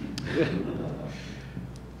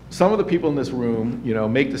 Some of the people in this room,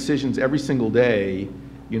 make decisions every single day,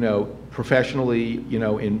 professionally,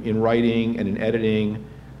 in writing and in editing,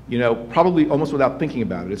 probably almost without thinking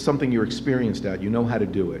about it. It's something you're experienced at, you know how to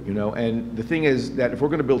do it, And the thing is that if we're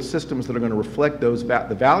going to build systems that are going to reflect those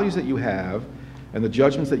the values that you have and the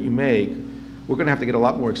judgments that you make, we're going to have to get a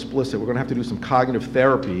lot more explicit. We're going to have to do some cognitive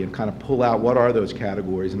therapy and kind of pull out what are those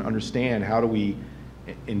categories and understand how do we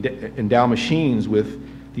endow machines with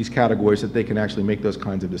these categories that they can actually make those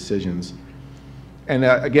kinds of decisions. And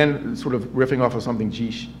again, sort of riffing off of something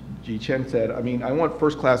Ji Chen said, I mean, I want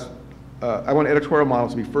editorial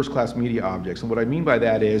models to be first-class media objects. And what I mean by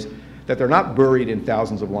that is that they're not buried in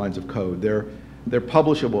thousands of lines of code. They're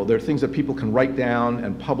publishable. They're things that people can write down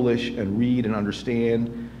and publish and read and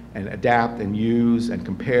understand and adapt and use and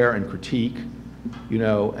compare and critique,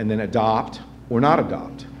 and then adopt or not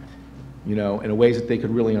adopt, in ways that they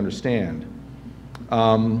could really understand.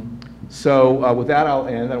 So with that, I'll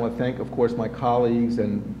end. I want to thank, of course, my colleagues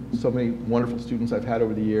and so many wonderful students I've had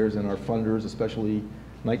over the years, and our funders, especially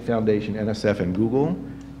Knight Foundation, NSF, and Google.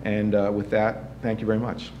 And with that, thank you very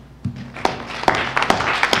much.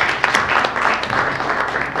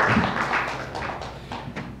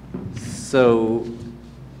 So,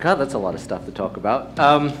 God, that's a lot of stuff to talk about.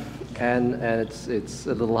 And it's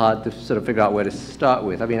a little hard to sort of figure out where to start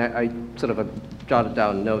with. I mean, I sort of have jotted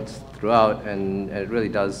down notes throughout, and it really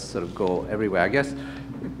does sort of go everywhere. I guess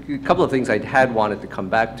a couple of things I had wanted to come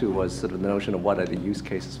back to was sort of the notion of what are the use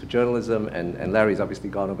cases for journalism, and Larry's obviously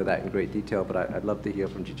gone over that in great detail, but I'd love to hear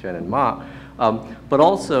from Ji Chen and Mark. But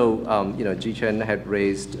also, Ji Chen had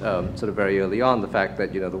raised sort of very early on the fact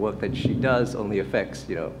that, the work that she does only affects,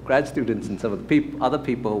 grad students and some of the other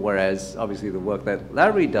people, whereas obviously the work that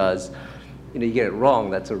Larry does, you get it wrong,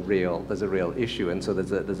 there's a real issue. And so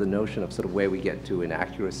there's a notion of sort of where we get to in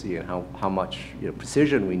accuracy and how much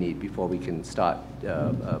precision we need before we can start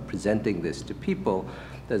presenting this to people.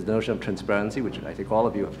 There's the notion of transparency, which I think all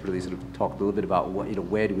of you have really sort of talked a little bit about,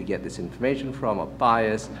 where do we get this information from, a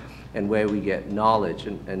bias, and where we get knowledge.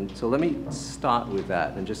 And so let me start with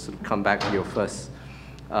that and just sort of come back to your first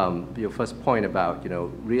point about,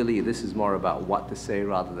 really this is more about what to say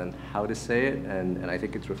rather than how to say it, and I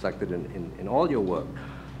think it's reflected in all your work.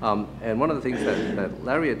 And one of the things that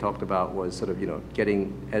Larry had talked about was sort of,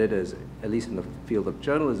 getting editors, at least in the field of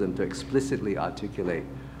journalism, to explicitly articulate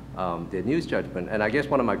their news judgment. And I guess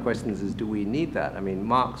one of my questions is, do we need that? I mean,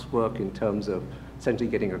 Mark's work in terms of essentially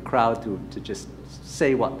getting a crowd to just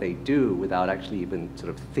say what they do without actually even sort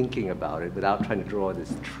of thinking about it, without trying to draw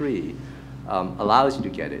this tree, allows you to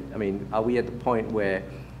get it. I mean, are we at the point where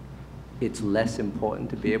it's less important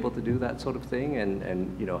to be able to do that sort of thing?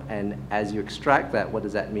 And as you extract that, what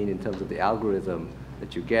does that mean in terms of the algorithm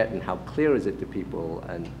that you get, and how clear is it to people?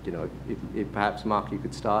 And if perhaps, Mark, you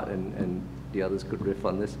could start, and the others could riff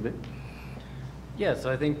on this a bit. Yeah,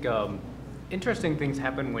 so I think interesting things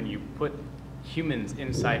happen when you put humans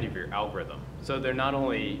inside of your algorithm. So they're not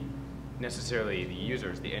only necessarily the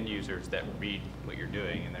users, the end users that read what you're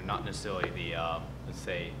doing, and they're not necessarily the, let's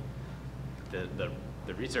say, the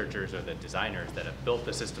researchers or the designers that have built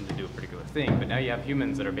the system to do a particular thing, but now you have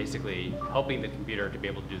humans that are basically helping the computer to be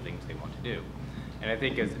able to do things they want to do. And I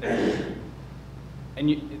think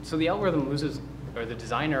so the algorithm loses, or the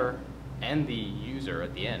designer and the user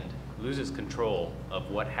at the end loses control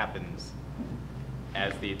of what happens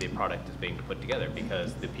as the product is being put together,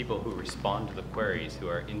 because the people who respond to the queries, who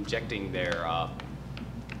are injecting their,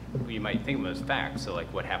 you might think of them as facts, so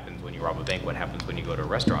like what happens when you rob a bank, what happens when you go to a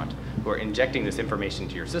restaurant, who are injecting this information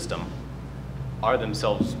to your system, are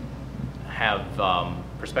themselves have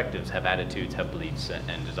perspectives, have attitudes, have beliefs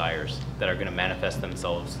and desires that are going to manifest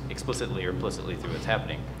themselves explicitly or implicitly through what's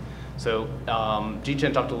happening. So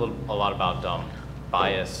Ji-Chen talked a lot about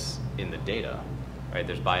bias in the data. Right?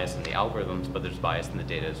 There's bias in the algorithms, but there's bias in the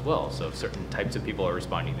data as well. So if certain types of people are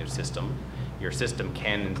responding to your system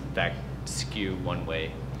can in fact skew one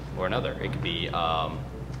way or another. It could be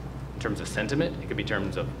in terms of sentiment, it could be in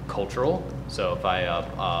terms of cultural. So if I,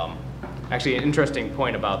 actually an interesting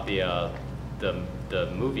point about the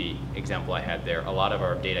movie example I had there, a lot of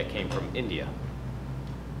our data came from India.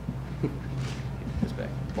 This back,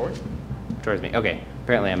 forward, towards me. Okay,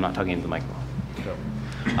 apparently I'm not talking into the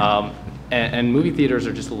microphone. And movie theaters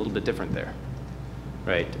are just a little bit different there,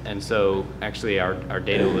 right? And so actually our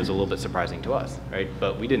data was a little bit surprising to us, right?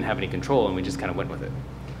 But we didn't have any control and we just kind of went with it,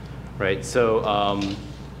 right? So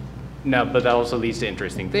now, but that also leads to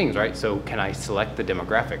interesting things, right? So can I select the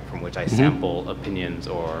demographic from which I sample opinions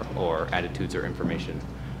or attitudes or information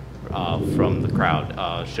from the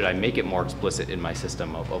crowd? Should I make it more explicit in my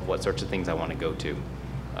system of what sorts of things I want to go to?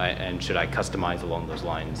 And should I customize along those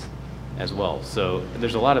lines as well? So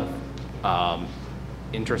there's a lot of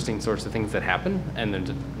interesting sorts of things that happen,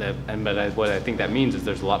 but what I think that means is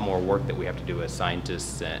there's a lot more work that we have to do as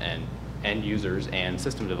scientists and end users and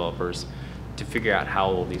system developers to figure out how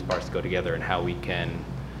all these parts go together and how we can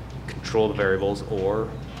control the variables or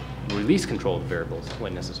release control of the variables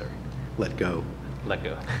when necessary. Let go. Let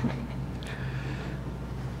go.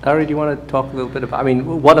 Ari, do you want to talk a little bit about, I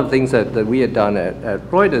mean, one of the things that we had done at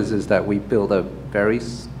Reuters is that we built a very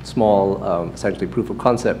small, essentially proof of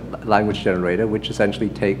concept language generator, which essentially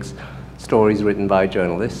takes stories written by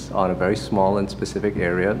journalists on a very small and specific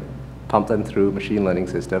area, pump them through a machine learning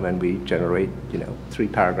system, and we generate,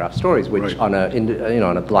 3-paragraph stories, which on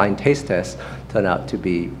a blind taste test turn out to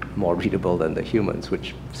be more readable than the humans,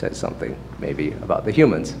 which says something maybe about the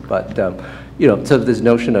humans. But so this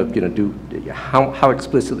notion of how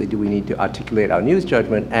explicitly do we need to articulate our news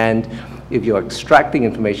judgment, and if you're extracting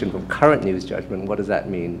information from current news judgment, what does that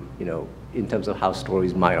mean, in terms of how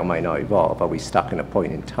stories might or might not evolve? Are we stuck in a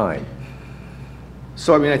point in time?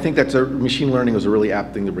 So, I mean, I think machine learning is a really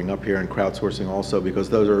apt thing to bring up here, and crowdsourcing also, because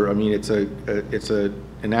those are, I mean, it's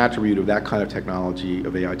an attribute of that kind of technology,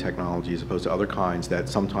 of AI technology, as opposed to other kinds, that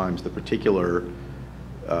sometimes the particular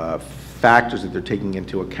factors that they're taking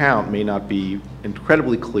into account may not be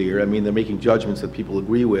incredibly clear. I mean, they're making judgments that people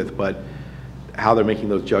agree with, but how they're making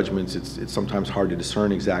those judgments, it's sometimes hard to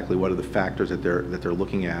discern exactly what are the factors that they're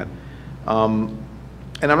looking at.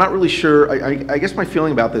 And I'm not really sure, I guess my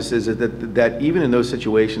feeling about this is that even in those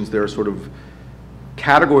situations, there are sort of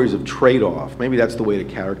categories of trade-off. Maybe that's the way to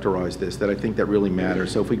characterize this, that I think that really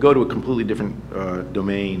matters. So if we go to a completely different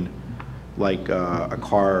domain, like a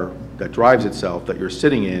car that drives itself that you're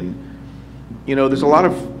sitting in, there's a lot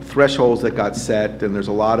of thresholds that got set, and there's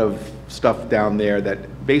a lot of stuff down there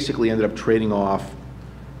that basically ended up trading off,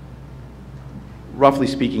 roughly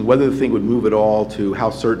speaking, whether the thing would move at all to how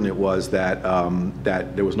certain it was that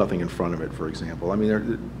that there was nothing in front of it, for example. I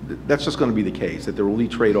mean, that's just going to be the case, that there will be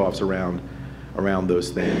trade-offs around those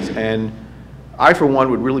things. And I, for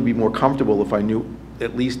one, would really be more comfortable if I knew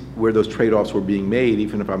at least where those trade-offs were being made,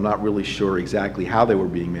 even if I'm not really sure exactly how they were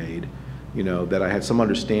being made, that I had some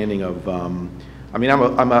understanding of, I mean,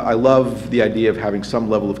 I love the idea of having some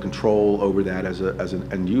level of control over that as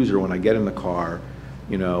an end user when I get in the car,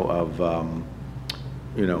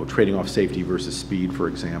 trading off safety versus speed, for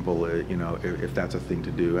example, if that's a thing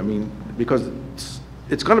to do. I mean, because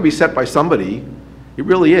it's going to be set by somebody. It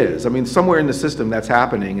really is. I mean, somewhere in the system that's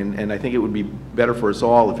happening, and I think it would be better for us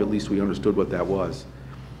all if at least we understood what that was.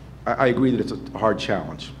 I agree that it's a hard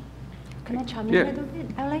challenge. Can I chime in Yeah. a little bit?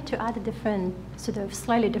 I would like to add a different, sort of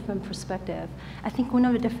slightly different perspective. I think one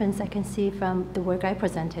of the differences I can see from the work I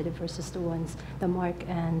presented versus the ones that Mark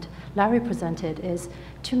and Larry presented is,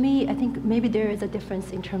 to me, I think maybe there is a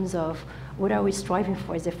difference in terms of what are we striving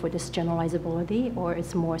for? Is it for this generalizability, or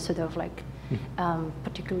it's more sort of like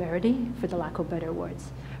particularity, for the lack of better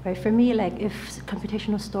words, right? For me, like if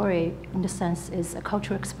computational story, in the sense, is a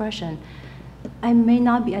cultural expression, I may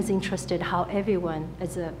not be as interested how everyone,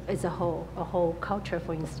 as a whole culture,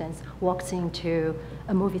 for instance, walks into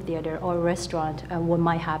a movie theater or a restaurant, and what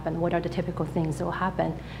might happen, what are the typical things that will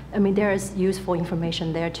happen. I mean, there is useful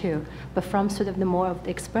information there too, but from sort of the more of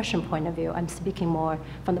the expression point of view, I'm speaking more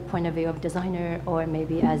from the point of view of designer, or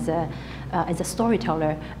maybe as a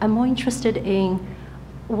storyteller. I'm more interested in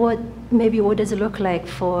what does it look like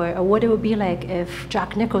for, or what it would be like if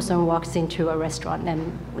Jack Nicholson walks into a restaurant,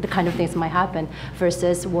 and the kind of things might happen,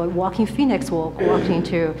 versus what Joaquin Phoenix will walk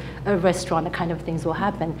into a restaurant, the kind of things will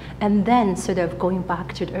happen. And then sort of going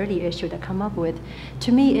back to the early issue that come up with,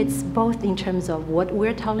 to me it's both in terms of what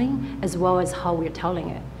we're telling as well as how we're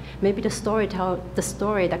telling it. Maybe the story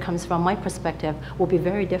that comes from my perspective will be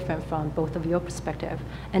very different from both of your perspective.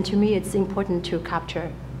 And to me it's important to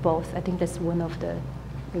capture both. I think that's one of the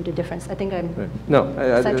difference. I think I'm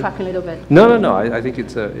sidetracking a little bit. No. I think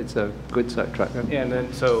it's a good sidetrack. Yeah, and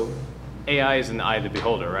then so AI is in the eye of the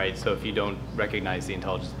beholder, right? So if you don't recognize the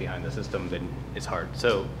intelligence behind the system, then it's hard.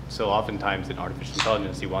 So oftentimes in artificial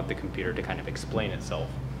intelligence, you want the computer to kind of explain itself.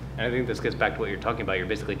 And I think this gets back to what you're talking about. You're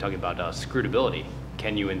basically talking about scrutability.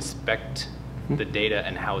 Can you inspect the data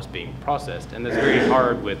and how it's being processed? And that's very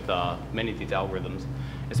hard with many of these algorithms,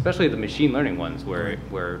 especially the machine learning ones,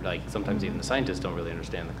 where like sometimes even the scientists don't really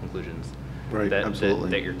understand the conclusions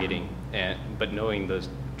that you're getting. But knowing those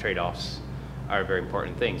trade-offs are a very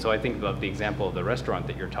important thing. So I think about the example of the restaurant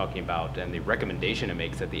that you're talking about, and the recommendation it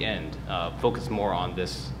makes at the end, focus more on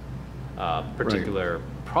this particular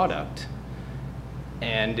product.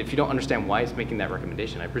 And if you don't understand why it's making that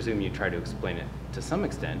recommendation, I presume you try to explain it to some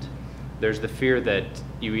extent. There's the fear that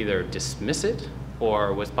you either dismiss it,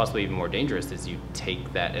 or what's possibly even more dangerous is you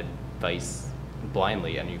take that advice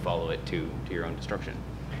blindly and you follow it to your own destruction,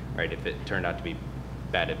 right? If it turned out to be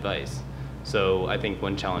bad advice. So I think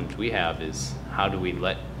one challenge we have is, how do we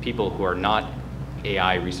let people who are not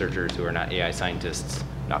AI researchers, who are not AI scientists,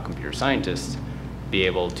 not computer scientists, be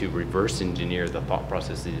able to reverse engineer the thought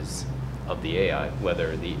processes of the AI,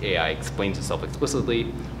 whether the AI explains itself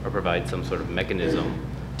explicitly or provides some sort of mechanism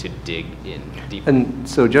to dig in deeper. And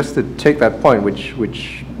so just to take that point, which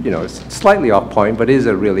is slightly off point, but is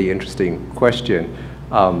a really interesting question.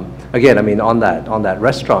 Again, I mean, on that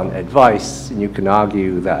restaurant advice, and you can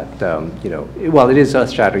argue that well, it is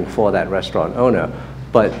earth-shattering for that restaurant owner,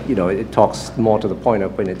 but it talks more to the point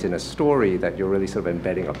of when it's in a story that you're really sort of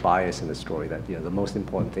embedding a bias in the story, that the most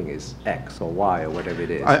important thing is X or Y or whatever it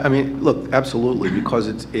is. I mean, look, absolutely, because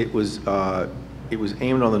it was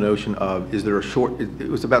aimed on the notion of, is there a it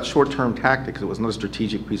was about short-term tactics. It was not a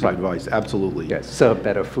strategic piece of advice. Absolutely. Yes, serve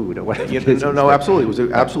better food or whatever. No, absolutely. It was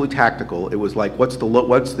absolutely tactical. It was like, what's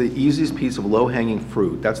the easiest piece of low-hanging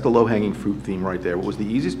fruit? That's the low-hanging fruit theme right there. What was the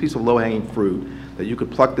easiest piece of low-hanging fruit that you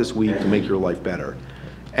could pluck this week to make your life better?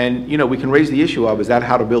 And we can raise the issue of, is that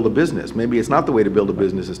how to build a business? Maybe it's not the way to build a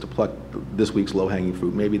business is to pluck this week's low-hanging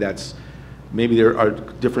fruit. Maybe there are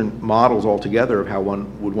different models altogether of how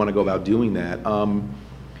one would want to go about doing that. I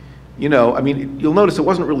mean, you'll notice it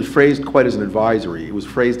wasn't really phrased quite as an advisory. It was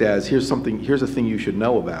phrased as, here's a thing you should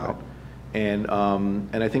know about. And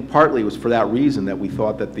I think partly it was for that reason that we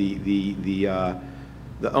thought that the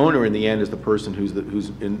owner in the end is the person who's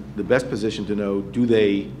in the best position to know, do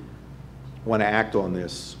they want to act on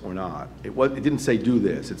this or not. It didn't say do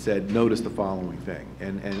this. It said notice the following thing,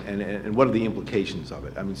 and what are the implications of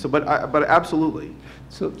it. I mean, but absolutely.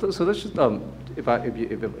 So let's just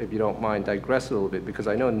if you don't mind, digress a little bit, because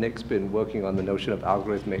I know Nick's been working on the notion of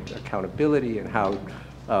algorithmic accountability and how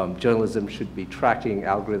journalism should be tracking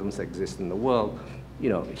algorithms that exist in the world.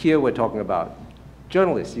 Here we're talking about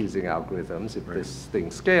journalists using algorithms if this thing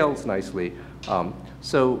scales nicely.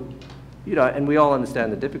 And we all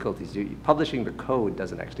understand the difficulties. Publishing the code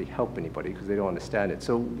doesn't actually help anybody because they don't understand it.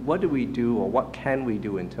 So what do we do, or what can we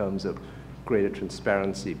do in terms of greater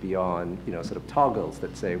transparency beyond, sort of toggles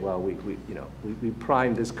that say, well, we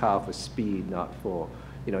prime this car for speed, not for,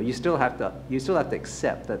 you still have to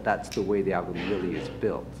accept that that's the way the algorithm really is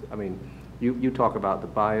built. I mean, you talk about the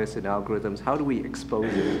bias in algorithms. How do we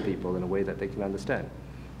expose it to people in a way that they can understand?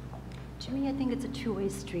 To me, I think it's a two-way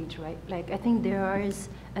street, right? Like, I think there is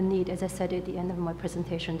a need, as I said at the end of my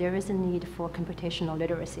presentation, there is a need for computational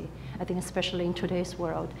literacy. I think especially in today's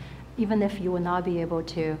world, even if you will not be able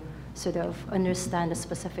to sort of understand the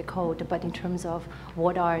specific code, but in terms of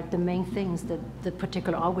what are the main things that the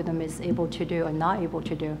particular algorithm is able to do or not able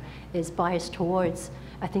to do, is biased towards,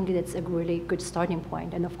 I think it's a really good starting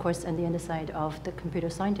point. And of course, on the other side of the computer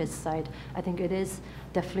scientist side, I think it is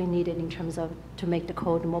definitely needed in terms of to make the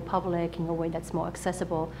code more public in a way that's more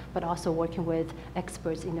accessible, but also working with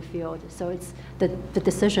experts in the field. So it's the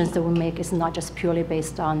decisions that we make is not just purely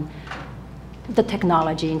based on the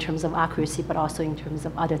technology in terms of accuracy, but also in terms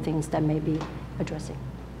of other things that may be addressing.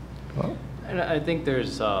 Well, and I think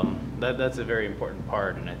there's that's a very important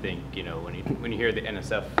part. And I think when you hear the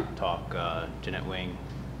NSF talk, Jeanette Wing,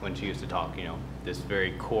 when she used to talk, this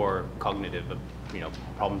very core cognitive,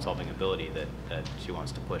 problem-solving ability that she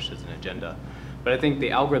wants to push as an agenda. But I think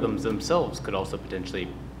the algorithms themselves could also potentially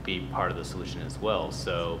be part of the solution as well.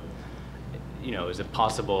 So, is it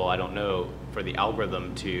possible? I don't know, for the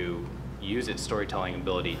algorithm to use its storytelling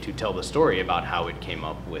ability to tell the story about how it came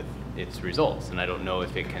up with its results. And I don't know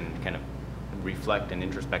if it can kind of reflect and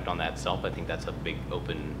introspect on that self. I think that's a big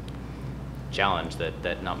open challenge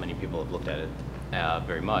that not many people have looked at it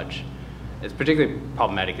very much. It's particularly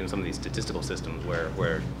problematic in some of these statistical systems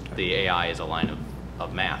where the AI is a line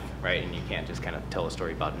of math, right? And you can't just kind of tell a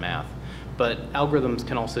story about math. But algorithms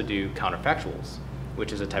can also do counterfactuals,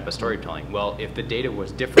 which is a type of storytelling. Well, if the data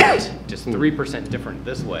was different, just 3% different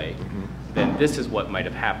this way, then this is what might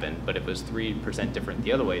have happened. But if it was 3% different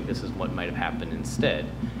the other way, this is what might have happened instead.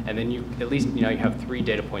 And then you, at least, you have 3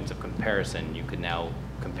 data points of comparison. You can now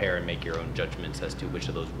compare and make your own judgments as to which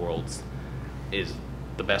of those worlds is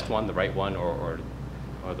the best one, the right one, or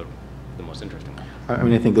the most interesting one. I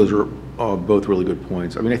mean, I think those are both really good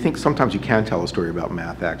points. I mean, I think sometimes you can tell a story about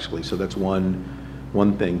math, actually, so that's one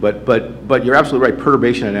thing. But you're absolutely right.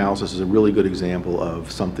 Perturbation analysis is a really good example of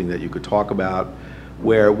something that you could talk about,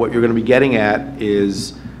 where what you're going to be getting at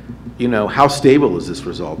is, how stable is this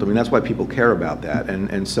result? I mean, that's why people care about that.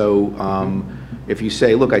 And so if you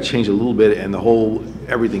say, look, I changed a little bit and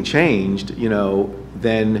everything changed,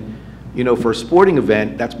 then, for a sporting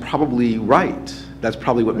event, that's probably right. That's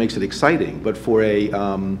probably what makes it exciting. But for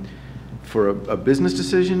a business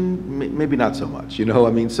decision, maybe not so much, I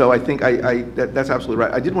mean, so I think that's absolutely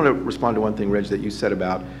right. I did want to respond to one thing, Reg, that you said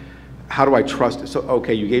about how do I trust it? So,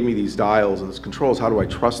 okay, you gave me these dials and these controls, how do I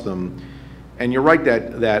trust them? And you're right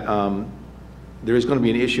that there is going to be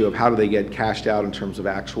an issue of how do they get cashed out in terms of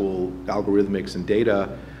actual algorithmics and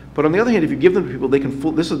data. But on the other hand, if you give them to people, they can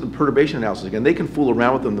fool, this is the perturbation analysis again, they can fool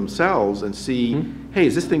around with them themselves and see, hey,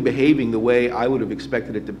 is this thing behaving the way I would have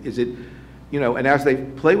expected it to, is it, and as they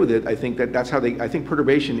play with it, I think that's how I think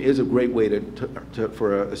perturbation is a great way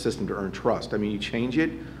for a system to earn trust. I mean, you change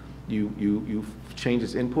it, you change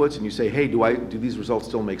its inputs, and you say, hey, do these results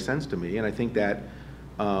still make sense to me? And I think that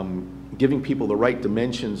giving people the right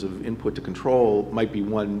dimensions of input to control might be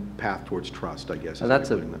one path towards trust, I guess. And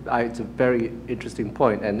that's it's a very interesting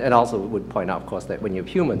point, and also would point out, of course, that when you have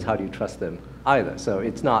humans, how do you trust them either? So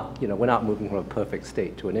it's not, we're not moving from a perfect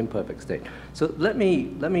state to an imperfect state. So let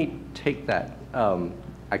me take that,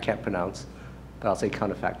 I can't pronounce, but I'll say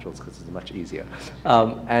counterfactuals because it's much easier,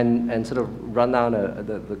 and sort of run down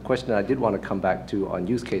the question that I did want to come back to on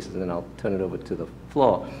use cases, and then I'll turn it over to the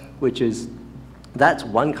floor, which is, that's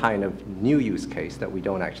one kind of new use case that we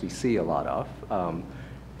don't actually see a lot of.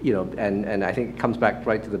 And I think it comes back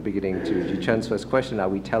right to the beginning to Ji-Chen's first question, are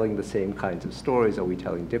we telling the same kinds of stories? Are we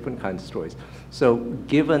telling different kinds of stories? So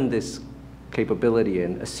given this capability,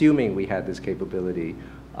 and assuming we had this capability,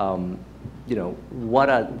 what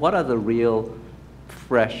are the real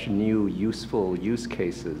fresh, new, useful use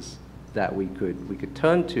cases that we could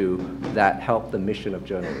turn to that help the mission of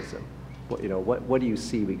journalism? What do you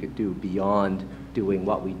see we could do beyond doing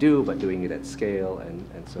what we do, but doing it at scale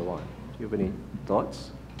and so on? Do you have any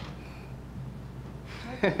thoughts?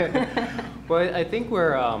 Well, I think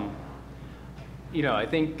we're,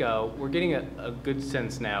 we're getting a good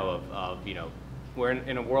sense now of we're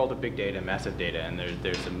in a world of big data, massive data, and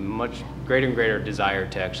there's a much greater and greater desire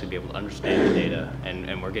to actually be able to understand the data,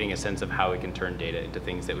 and we're getting a sense of how we can turn data into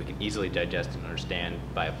things that we can easily digest and understand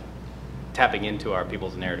by tapping into our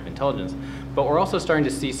people's narrative intelligence. But we're also starting to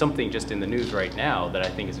see something just in the news right now that I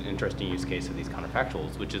think is an interesting use case of these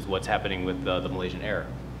counterfactuals, which is what's happening with the Malaysian air.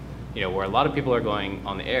 Where a lot of people are going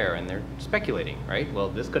on the air and they're speculating, right? Well,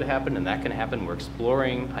 this could happen and that can happen. We're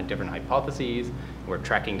exploring different hypotheses. We're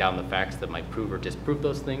tracking down the facts that might prove or disprove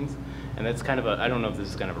those things. And that's kind of I don't know if this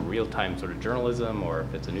is kind of a real-time sort of journalism or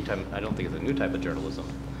if it's a new type, I don't think it's a new type of journalism.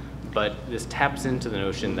 But this taps into the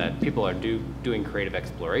notion that people are doing creative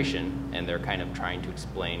exploration and they're kind of trying to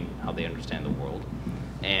explain how they understand the world.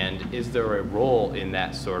 And is there a role in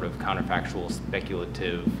that sort of counterfactual,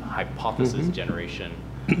 speculative hypothesis generation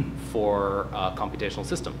for computational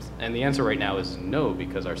systems? And the answer right now is no,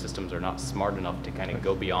 because our systems are not smart enough to kind of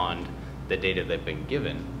go beyond the data they've been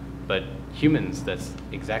given. But humans, that's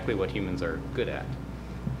exactly what humans are good at.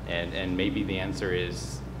 And maybe the answer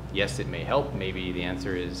is yes, it may help. Maybe the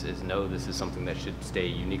answer is no, this is something that should stay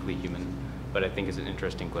uniquely human. But I think it's an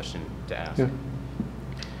interesting question to ask. Yeah.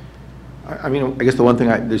 I mean, I guess the one thing,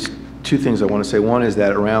 there's two things I want to say. One is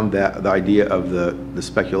that around the idea of the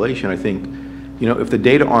speculation, I think, you know, if the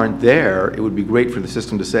data aren't there, it would be great for the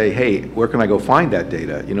system to say, hey, where can I go find that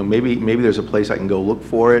data? You know, maybe there's a place I can go look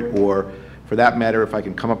for it, or for that matter, if I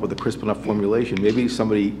can come up with a crisp enough formulation, maybe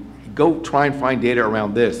somebody go try and find data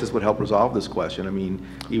around this. This would help resolve this question. I mean,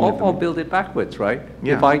 even or build it backwards, right?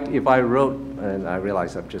 Yeah. If I wrote, and I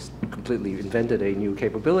realize I've just completely invented a new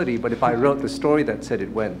capability, but if I wrote the story that said it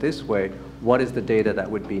went this way, what is the data that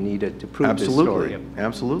would be needed to prove this story?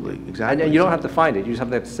 Absolutely, exactly. And you don't have to find it. You just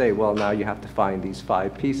have to say, well, now you have to find these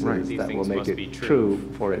 5 pieces that will make it true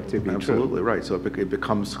for it to be true. Absolutely, right. So it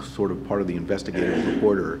becomes sort of part of the investigative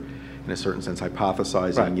reporter, in a certain sense,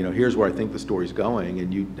 hypothesizing, you know, here's where I think the story's going,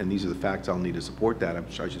 and these are the facts I'll need to support that. I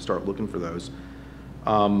should start looking for those.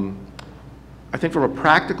 I think from a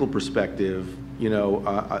practical perspective, you know,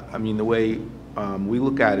 I mean, the way we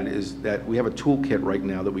look at it is that we have a toolkit right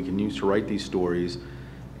now that we can use to write these stories,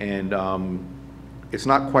 and it's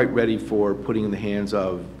not quite ready for putting in the hands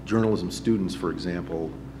of journalism students, for example,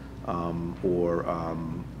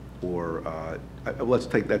 let's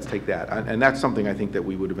take that. And that's something I think that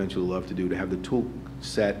we would eventually love to do, to have the tool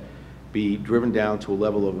set be driven down to a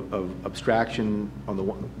level of abstraction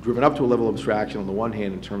driven up to a level of abstraction on the one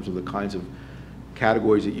hand in terms of the kinds of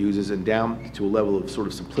categories it uses, and down to a level of sort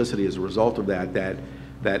of simplicity as a result of that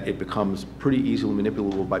it becomes pretty easily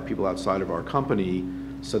manipulable by people outside of our company,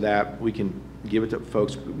 so that we can give it to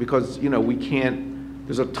folks, because, you know,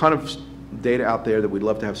 there's a ton of data out there that we'd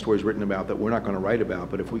love to have stories written about that we're not going to write about,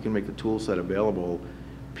 but if we can make the tool set available,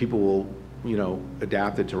 people will, you know,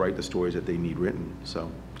 adapt it to write the stories that they need written.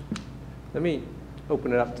 So let me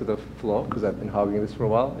open it up to the floor, because I've been hogging this for a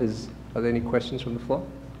while. Are there any questions from the floor?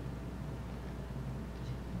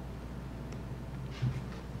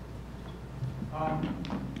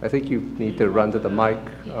 I think you need to run to the mic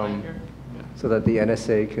so that the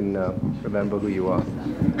NSA can remember who you are.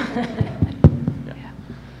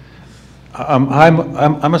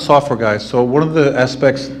 I'm a software guy, so one of the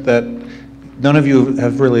aspects that none of you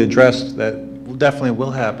have really addressed that definitely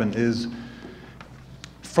will happen is,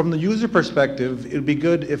 from the user perspective, it'd be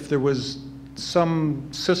good if there was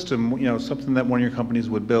some system, you know, something that one of your companies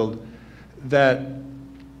would build that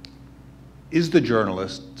is the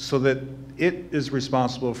journalist, so that it is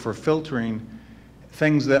responsible for filtering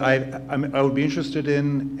things that I would be interested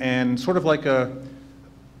in, and sort of like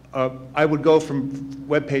I would go from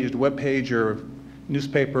web page to web page, or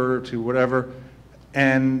newspaper to whatever,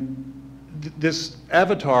 and this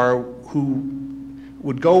avatar who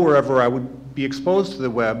would go wherever I would be exposed to the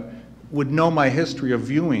web would know my history of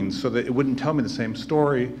viewing, so that it wouldn't tell me the same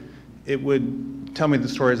story. It would tell me the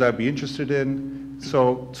stories I'd be interested in.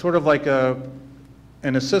 So sort of like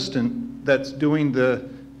an assistant that's doing the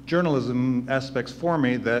journalism aspects for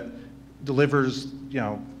me, that delivers, you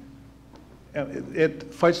know,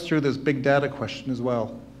 it fights through this big data question as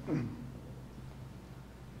well.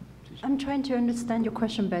 I'm trying to understand your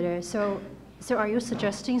question better. So are you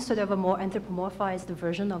suggesting sort of a more anthropomorphized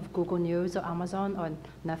version of Google News or Amazon or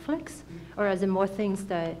Netflix? Or is it more things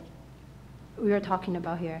that we are talking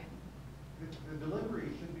about here? The delivery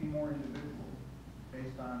should be more individual,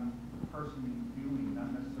 based on the person viewing,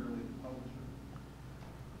 not necessarily the publisher.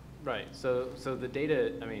 Right, so the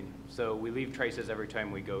data, I mean, so we leave traces every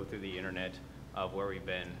time we go through the internet of where we've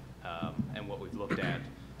been and what we've looked at.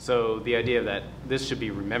 So the idea that this should be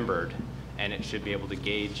remembered, and it should be able to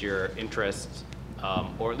gauge your interests,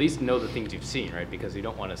 or at least know the things you've seen, right? Because you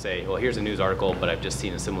don't want to say, well, here's a news article, but I've just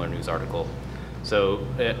seen a similar news article. So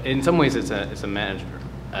in some ways, it's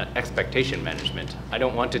expectation management. I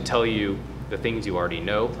don't want to tell you the things you already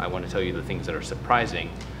know. I want to tell you the things that are surprising.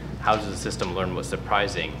 How does the system learn what's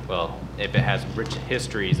surprising? Well, if it has rich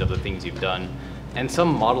histories of the things you've done, and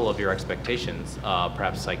some model of your expectations,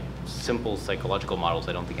 perhaps like simple psychological models.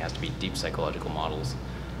 I don't think it has to be deep psychological models.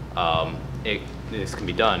 This can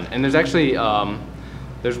be done. And there's actually,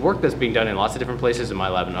 there's work that's being done in lots of different places in my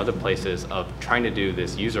lab and other places of trying to do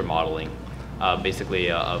this user modeling,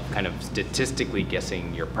 basically of kind of statistically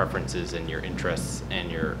guessing your preferences and your interests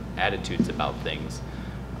and your attitudes about things.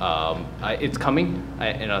 It's coming,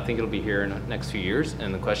 and I think it'll be here in the next few years,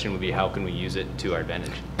 and the question would be how can we use it to our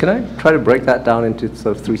advantage? Can I try to break that down into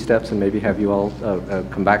sort of 3 steps and maybe have you all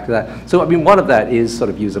come back to that? So, I mean, one of that is sort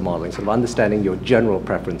of user modeling, sort of understanding your general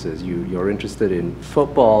preferences. You're interested in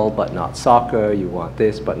football, but not soccer. You want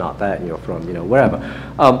this, but not that, and you're from, wherever.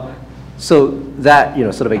 So that,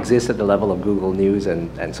 sort of exists at the level of Google News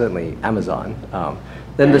and certainly Amazon.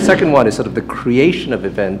 Then the second one is sort of the creation of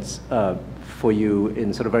events for you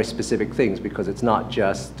in sort of very specific things, because it's not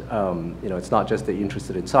just, it's not just that you're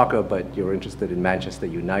interested in soccer, but you're interested in Manchester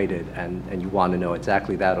United, and you want to know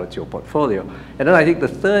exactly that, or it's your portfolio. And then I think the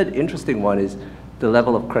third interesting one is the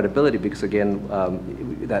level of credibility, because again,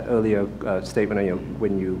 that earlier statement,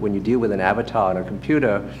 when you deal with an avatar on a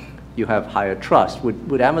computer, you have higher trust.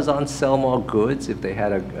 Would Amazon sell more goods if they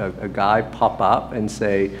had a guy pop up and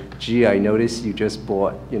say, gee, I noticed you just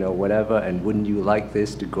bought, whatever, and wouldn't you like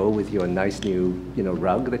this to go with your nice new,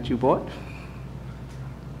 rug that you bought?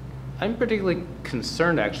 I'm particularly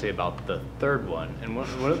concerned actually about the third one, and one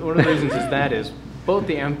of the reasons is both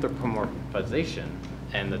the anthropomorphization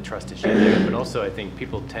and the trust issue there, but also I think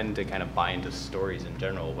people tend to kind of buy into stories in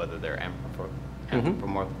general, whether they're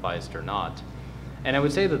anthropomorphized or not. And I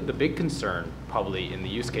would say that the big concern, probably in the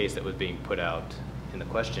use case that was being put out in the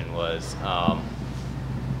question, was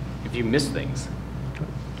if you miss things,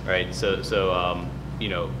 right? So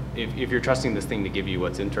if you're trusting this thing to give you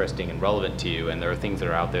what's interesting and relevant to you, and there are things that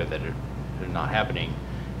are out there that are not happening,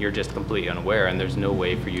 you're just completely unaware, and there's no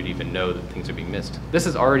way for you to even know that things are being missed. This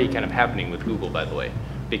is already kind of happening with Google, by the way,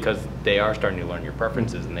 because they are starting to learn your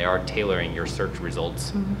preferences, and they are tailoring your search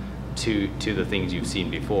results to the things you've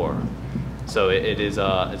seen before. So it's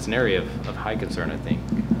an area of high concern, I think.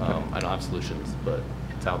 I don't have solutions, but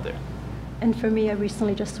it's out there. And for me, I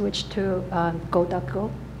recently just switched to Go.go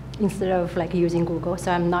instead of using Google.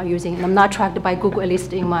 So I'm not tracked by Google, at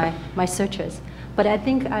least in my searches. But I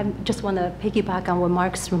think I just want to piggyback on what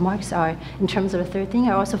Mark's remarks are in terms of the third thing.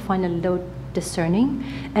 I also find it a little discerning,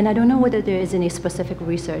 and I don't know whether there is any specific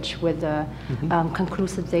research with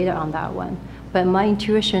conclusive data on that one. But my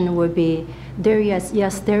intuition would be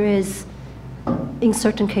yes, there is. In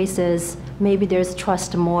certain cases, maybe there's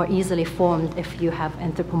trust more easily formed if you have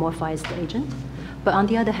anthropomorphized the agent. But on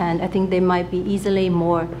the other hand, I think they might be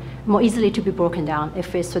more easily to be broken down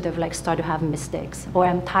if it sort of start to have mistakes, or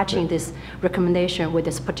I'm attaching this recommendation with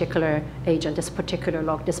this particular agent, this particular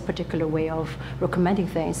log, this particular way of recommending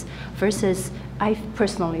things, versus I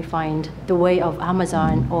personally find the way of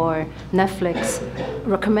Amazon or Netflix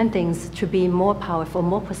recommend things to be more powerful,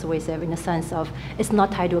 more persuasive, in the sense of it's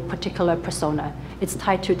not tied to a particular persona. It's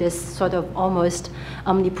tied to this sort of almost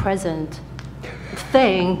omnipresent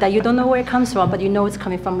thing that you don't know where it comes from, but you know it's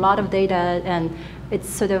coming from a lot of data, and it's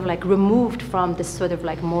sort of removed from this sort of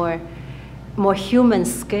more human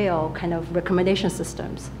scale kind of recommendation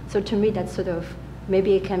systems. So to me, that's sort of,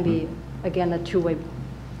 maybe it can be, again, a two-way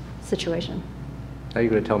situation. Are you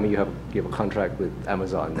going to tell me you have a contract with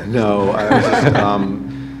Amazon? No.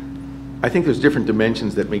 I think there's different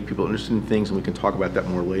dimensions that make people interested in things, and we can talk about that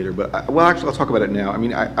more later. But actually, I'll talk about it now. I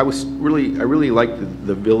mean, I really like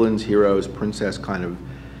the villains, heroes, princess kind of,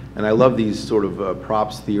 and I love these sort of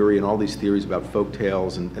props theory and all these theories about folk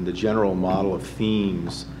tales and the general model of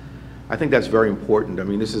themes. I think that's very important. I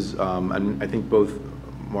mean, this is, and I think both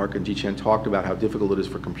Mark and Ji-Chen talked about how difficult it is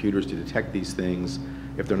for computers to detect these things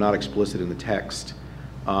if they're not explicit in the text,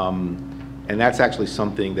 and that's actually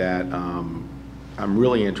something that. I'm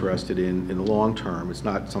really interested in the long term. It's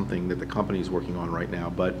not something that the company is working on right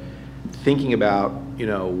now, but thinking about,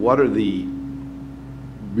 what are the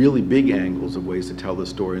really big angles of ways to tell the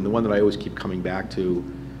story. And the one that I always keep coming back to,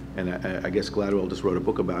 and I guess Gladwell just wrote a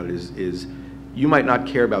book about it, is you might not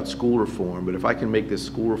care about school reform, but if I can make this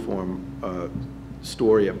school reform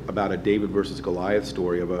story about a David versus Goliath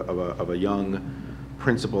story of a young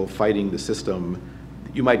principal fighting the system,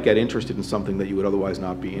 you might get interested in something that you would otherwise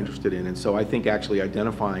not be interested in. And so I think actually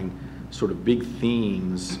identifying sort of big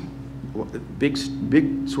themes,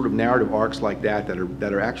 big sort of narrative arcs like that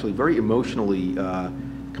are actually very emotionally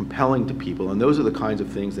compelling to people. And those are the kinds of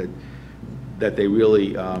things that they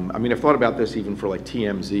really, I mean, I've thought about this even for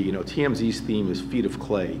TMZ. TMZ's theme is feet of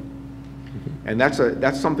clay. And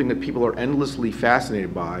that's something that people are endlessly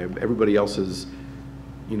fascinated by, everybody else's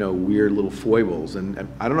weird little foibles, and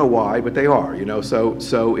I don't know why, but they are, So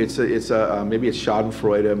it's maybe it's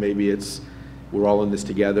Schadenfreude, maybe it's we're all in this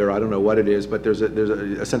together. I don't know what it is, but there's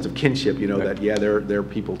a sense of kinship, that they're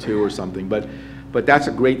people too or something. But that's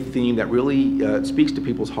a great theme that really speaks to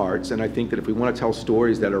people's hearts, and I think that if we want to tell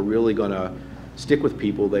stories that are really going to stick with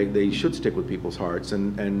people, they should stick with people's hearts,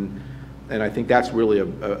 and And I think that's really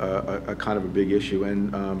a kind of a big issue.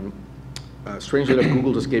 And strangely enough,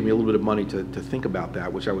 Google just gave me a little bit of money to think about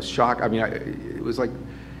that, which I was shocked. I mean, it was like,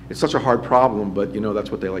 it's such a hard problem, but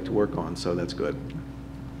that's what they like to work on, so that's good.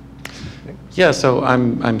 Yeah, so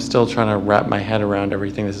I'm still trying to wrap my head around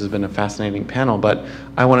everything. This has been a fascinating panel, but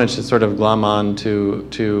I wanted to sort of glom on to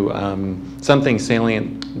something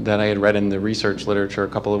salient that I had read in the research literature a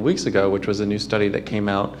couple of weeks ago, which was a new study that came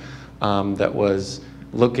out that was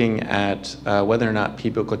looking at whether or not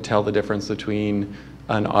people could tell the difference between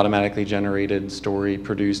an automatically generated story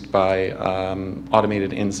produced by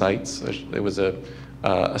automated insights. It was a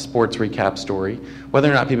sports recap story,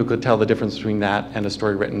 whether or not people could tell the difference between that and a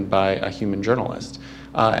story written by a human journalist.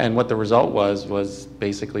 And what the result was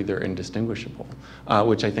basically they're indistinguishable,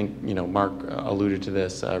 which I think, Mark alluded to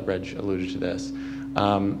this, Reg alluded to this.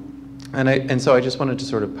 And so I just wanted to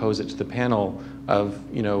sort of pose it to the panel of,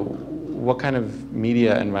 what kind of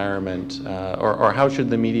media environment, or how should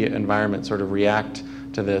the media environment sort of react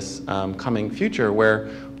to this coming future where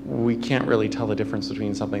we can't really tell the difference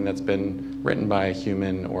between something that's been written by a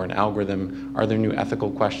human or an algorithm? Are there new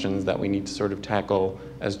ethical questions that we need to sort of tackle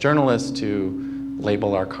as journalists to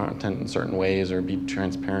label our content in certain ways or be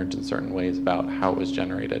transparent in certain ways about how it was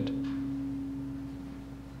generated?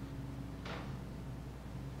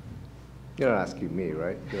 You're not asking me,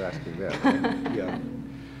 right? You're asking them. Right? Yeah.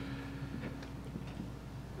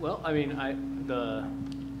 Well, I mean,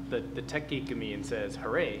 the tech geek in me says,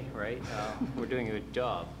 hooray, right? We're doing a good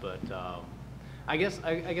job, but I guess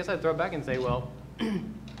I'd throw it back and say, well,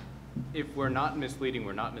 if we're not misleading,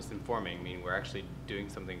 we're not misinforming, I mean, we're actually doing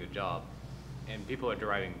something good job, and people are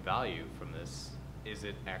deriving value from this, is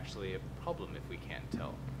it actually a problem if we can't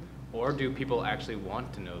tell? Or do people actually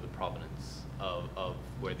want to know the provenance of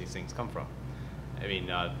where these things come from? I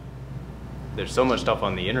mean, there's so much stuff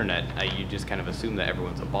on the internet, you just kind of assume that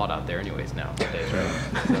everyone's a bot out there anyways nowadays,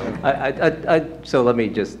 right? So let me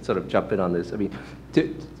just sort of jump in on this. I mean,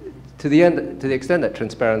 to the extent that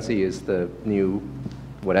transparency is the new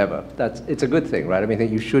whatever, it's a good thing, right? I mean, I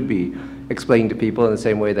think you should be explaining to people in the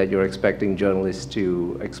same way that you're expecting journalists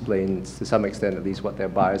to explain, to some extent at least, what their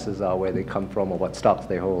biases are, where they come from, or what stocks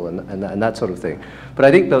they hold, and that sort of thing. But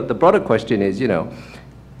I think the broader question is,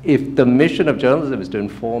 if the mission of journalism is to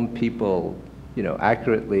inform people,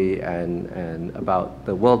 accurately and about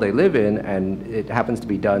the world they live in, and it happens to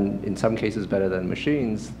be done in some cases better than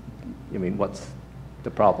machines, I mean, what's the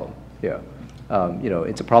problem here?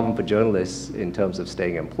 It's a problem for journalists in terms of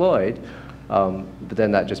staying employed, but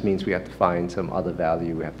then that just means we have to find some other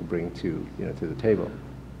value we have to bring to the table.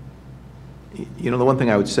 The one thing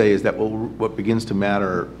I would say is that what begins to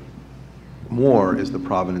matter more is the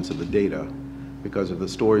provenance of the data. Because if the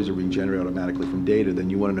stories are being generated automatically from data, then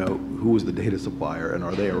you want to know who is the data supplier and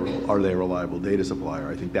are they a reliable data supplier.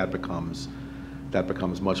 I think that becomes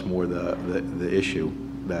much more the issue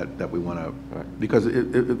that we want to, because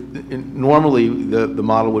normally the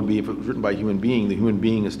model would be if it was written by a human being, the human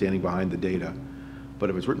being is standing behind the data. But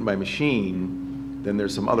if it's written by machine, then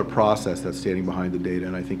there's some other process that's standing behind the data,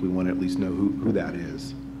 and I think we want to at least know who that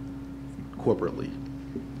is corporately.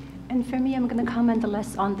 And for me, I'm going to comment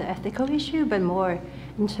less on the ethical issue, but more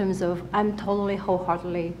in terms of I'm totally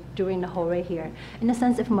wholeheartedly doing the hooray here. In a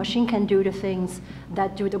sense, if a machine can do the things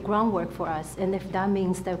that do the groundwork for us, and if that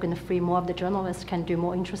means that we're going to free more of the journalists can do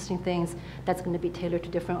more interesting things that's going to be tailored to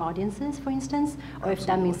different audiences, for instance, or if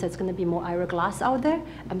that means there's going to be more Ira Glass out there,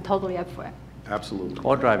 I'm totally up for it. Absolutely.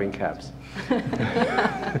 Or driving cabs.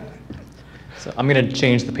 So I'm going to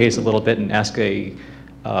change the pace a little bit and ask a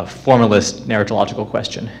formalist narratological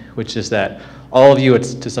question, which is that all of you,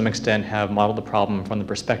 to some extent, have modeled the problem from the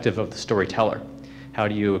perspective of the storyteller. How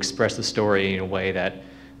do you express the story in a way that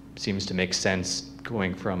seems to make sense,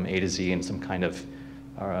 going from A to Z in some kind of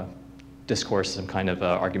discourse, some kind of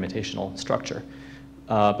argumentational structure?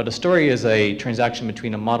 But a story is a transaction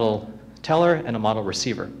between a model teller and a model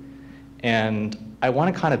receiver. And I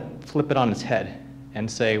want to kind of flip it on its head and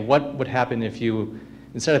say, what would happen if you,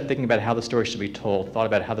 instead of thinking about how the story should be told, thought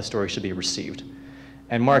about how the story should be received?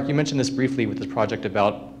 And Mark, you mentioned this briefly with this project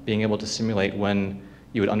about being able to simulate when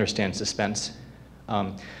you would understand suspense.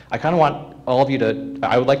 I kind of want all of you to,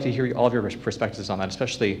 I would like to hear all of your perspectives on that,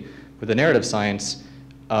 especially with the narrative science.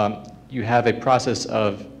 You have a process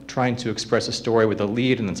of trying to express a story with a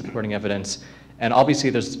lead and then supporting evidence. And obviously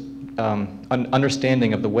there's an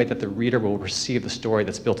understanding of the way that the reader will receive the story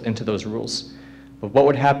that's built into those rules. But what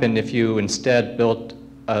would happen if you instead built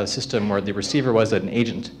a system where the receiver was an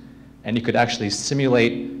agent and you could actually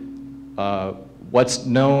simulate what's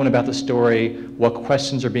known about the story, what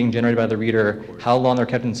questions are being generated by the reader, how long they're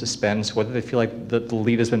kept in suspense, whether they feel like the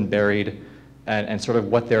lead has been buried, and sort of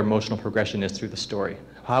what their emotional progression is through the story.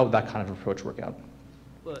 How would that kind of approach work out?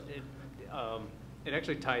 Well, it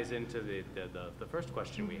actually ties into the first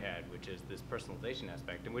question we had, which is this personalization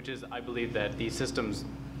aspect, and which is, I believe that these systems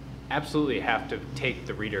absolutely have to take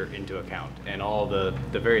the reader into account and all the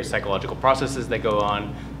various psychological processes that go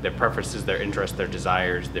on, their preferences, their interests, their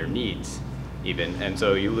desires, their needs, even. And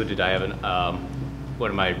so you alluded, I have one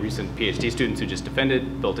of my recent PhD students who just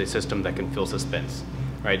defended built a system that can fill suspense,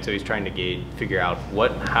 right? So he's trying to figure out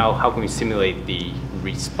how can we simulate the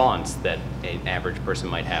response that an average person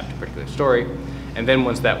might have to a particular story. And then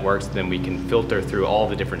once that works, then we can filter through all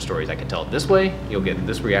the different stories. I can tell it this way, you'll get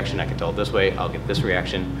this reaction. I can tell it this way, I'll get this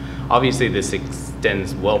reaction. Obviously, this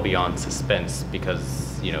extends well beyond suspense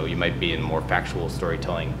because you might be in a more factual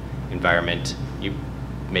storytelling environment.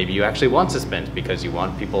 Maybe you actually want suspense because you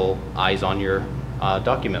want people eyes on your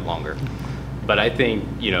document longer. But I think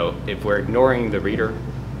if we're ignoring the reader,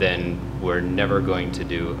 then we're never going to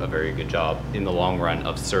do a very good job in the long run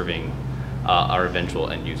of serving our eventual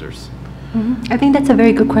end users. I think that's a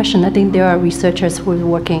very good question. I think there are researchers who are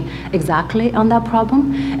working exactly on that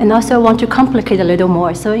problem. And also I want to complicate a little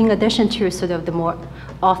more. So in addition to sort of the more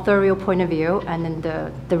authorial point of view and then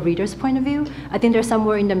the reader's point of view, I think there's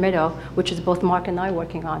somewhere in the middle, which is both Mark and I are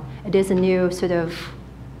working on. It is a new sort of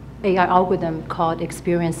AI algorithm called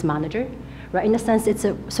Experience Manager. Right? In a sense, it's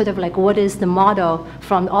a sort of like what is the model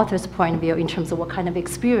from the author's point of view in terms of what kind of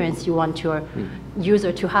experience you want your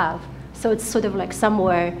user to have. So it's sort of like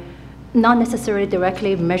somewhere not necessarily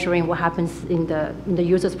directly measuring what happens in the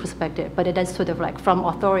user's perspective, but it is sort of like from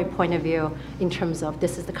authority point of view in terms of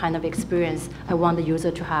this is the kind of experience I want the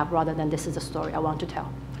user to have rather than this is a story I want to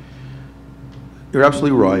tell. You're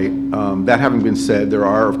absolutely right. That having been said, there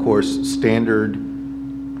are, of course, standard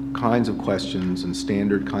kinds of questions and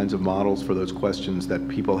standard kinds of models for those questions that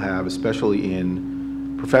people have, especially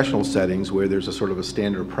in professional settings where there's a sort of a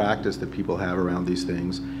standard practice that people have around these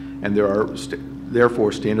things. And there are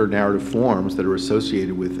therefore standard narrative forms that are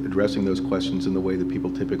associated with addressing those questions in the way that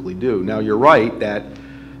people typically do. Now, you're right that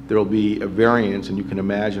there will be a variance, and you can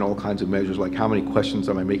imagine all kinds of measures like how many questions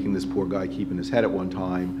am I making this poor guy keep in his head at one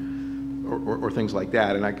time, or things like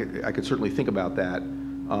that. And I could certainly think about that.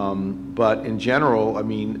 But in general, I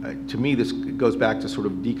mean, to me, this goes back to sort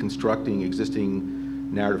of deconstructing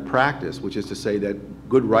existing narrative practice, which is to say that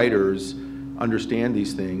good writers understand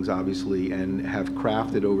these things, obviously, and have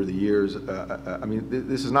crafted over the years. I mean,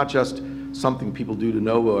 this is not just something people do de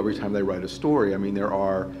novo every time they write a story. I mean, there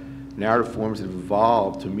are narrative forms that have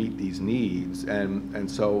evolved to meet these needs, and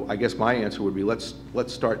so I guess my answer would be let's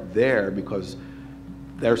start there, because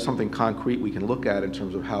there's something concrete we can look at in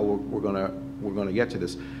terms of how we're going to get to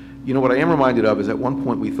this. You know, what I am reminded of is at one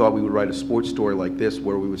point we thought we would write a sports story like this,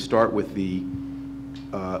 where we would start with the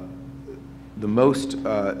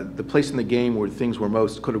place in the game where things were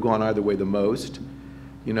most, could have gone either way the most.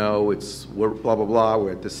 You know, we're blah, blah, blah,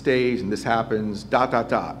 we're at this stage and this happens, dot, dot,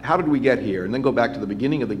 dot. How did we get here? And then go back to the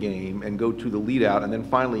beginning of the game and go to the lead out, and then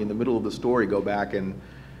finally in the middle of the story go back and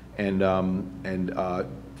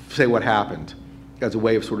say what happened, as a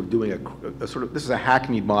way of sort of doing a sort of, this is a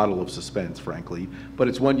hackneyed model of suspense, frankly, but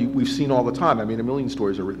it's one we've seen all the time. I mean, a million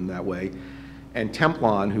stories are written that way. And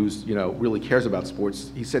Templon, who's, really cares about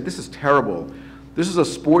sports, he said, this is terrible. This is a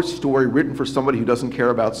sports story written for somebody who doesn't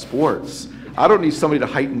care about sports. I don't need somebody to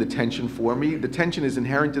heighten the tension for me. The tension is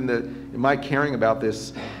inherent in my caring about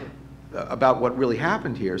this, about what really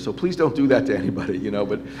happened here. So please don't do that to anybody,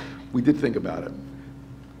 but we did think about it.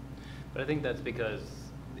 But I think that's because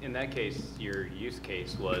in that case, your use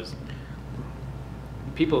case was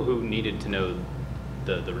people who needed to know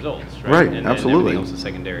the results, right? Right, and absolutely. Everything else is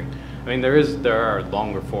secondary. I mean, there are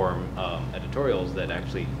longer form editorials that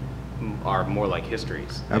actually are more like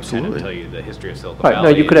histories. They Absolutely. kind of tell you the history of Silicon Right.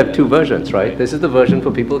 Valley. No, you could have two versions, right? This is the version for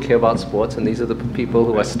people who care about sports, and these are the people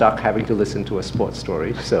who are stuck having to listen to a sports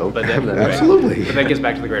story. So, But that, Absolutely. Right. But that gets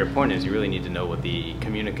back to the greater point: is you really need to know what the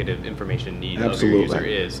communicative information need Absolutely. of your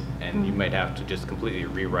user is, and you might have to just completely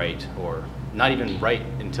rewrite, or not even write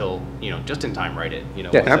until just in time write it. Yeah,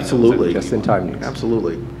 absolutely. just in time news.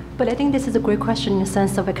 Absolutely. But I think this is a great question in the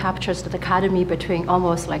sense of it captures the dichotomy between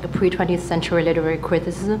almost like a pre-20th century literary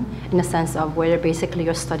criticism in the sense of where basically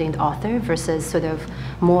you're studying the author versus sort of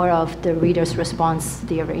more of the reader's response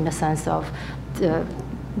theory in the sense of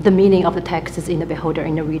the meaning of the text is in the beholder,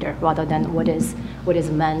 in the reader, rather than what is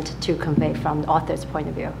meant to convey from the author's point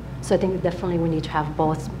of view. So I think definitely we need to have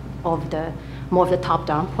both of the more of the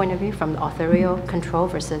top-down point of view from the authorial control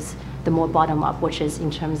versus the more bottom-up, which is in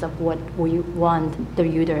terms of what we want the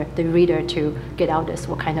reader to get out of this,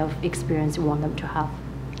 what kind of experience we want them to have.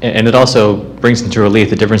 And it also brings into relief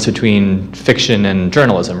the difference between fiction and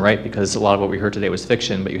journalism, right? Because a lot of what we heard today was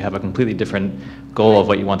fiction, but you have a completely different goal of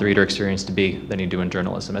what you want the reader experience to be than you do in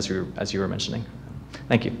journalism, as you were mentioning.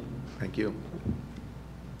 Thank you. Thank you.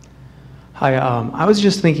 Hi, I was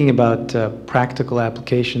just thinking about practical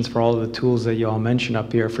applications for all of the tools that you all mentioned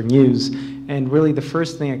up here for news. And really the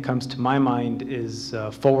first thing that comes to my mind is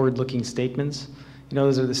forward-looking statements. You know,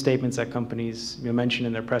 those are the statements that companies mention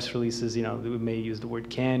in their press releases. You know, we may use the word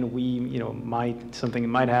can, we, might, something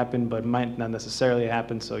might happen, but might not necessarily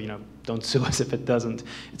happen, so, don't sue us if it doesn't.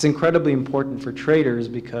 It's incredibly important for traders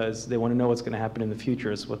because they want to know what's going to happen in the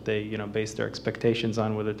future. It's what they, base their expectations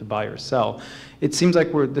on, whether to buy or sell. It seems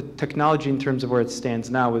like the technology in terms of where it stands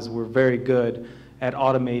now is we're very good at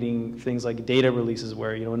automating things like data releases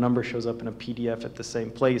where, a number shows up in a PDF at the same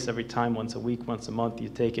place every time, once a week, once a month. You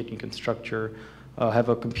take it, you can structure have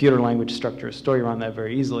a computer language structure a story around that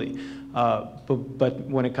very easily. But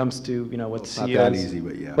when it comes to, what CEOs... Not that easy,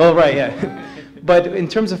 but yeah. Well, right, yeah. But in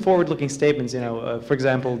terms of forward-looking statements, for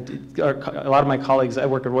example, a lot of my colleagues, I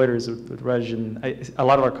work at Reuters with Reg, and a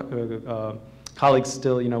lot of our colleagues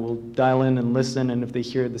still, will dial in and listen, and if they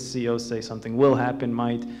hear the CEO say something will happen,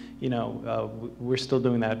 might, we're still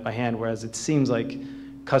doing that by hand, whereas it seems like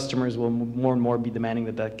customers will more and more be demanding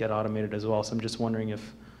that get automated as well. So I'm just wondering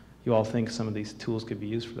if you all think some of these tools could be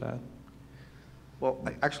used for that. Well,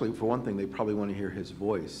 actually, for one thing, they probably want to hear his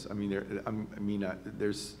voice. I mean,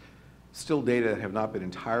 there's still data that have not been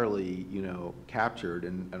entirely, captured,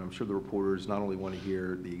 and I'm sure the reporters not only want to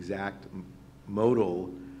hear the exact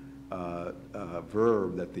modal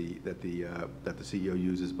verb that the CEO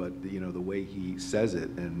uses, but the way he says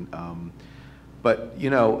it, and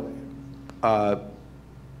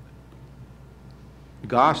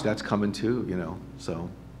gosh, that's coming too, so.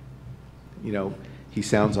 He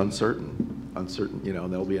sounds uncertain,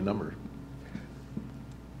 there'll be a number.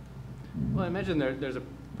 Well, I imagine there's a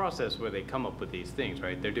process where they come up with these things,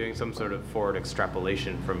 right? They're doing some sort of forward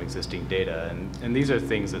extrapolation from existing data, and these are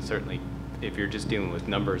things that certainly, if you're just dealing with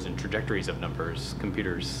numbers and trajectories of numbers,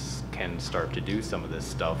 computers can start to do some of this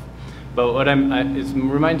stuff. But what it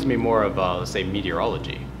reminds me more of, let's say,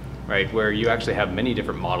 meteorology, right? Where you actually have many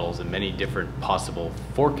different models and many different possible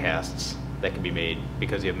forecasts that can be made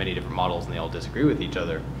because you have many different models and they all disagree with each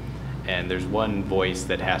other. And there's one voice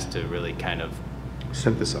that has to really kind of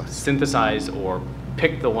synthesize or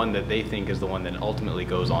pick the one that they think is the one that ultimately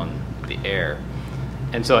goes on the air.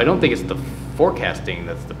 And so I don't think it's the forecasting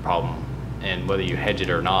that's the problem, and whether you hedge it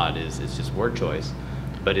or not is just word choice,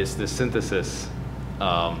 but it's the synthesis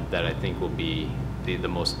that I think will be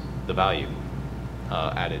the value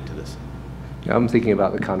added to this. I'm thinking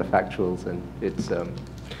about the counterfactuals, and it's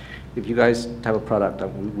if you guys have a product,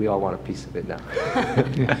 we all want a piece of it now.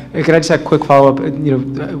 Could I just have a quick follow-up?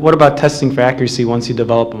 What about testing for accuracy once you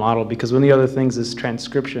develop a model? Because one of the other things is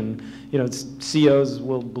transcription. CEOs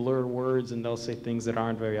will blur words and they'll say things that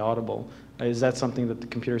aren't very audible. Is that something that the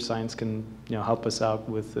computer science can help us out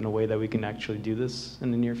with in a way that we can actually do this in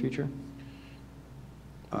the near future?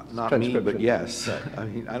 Not me, but yes. I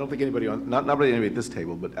mean, I don't think anybody not anybody at this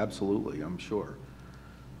table, but absolutely, I'm sure.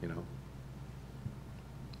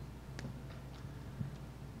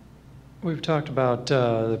 We've talked about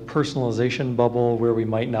the personalization bubble where we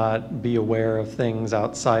might not be aware of things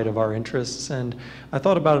outside of our interests. And I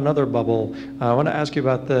thought about another bubble. I want to ask you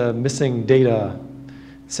about the missing data.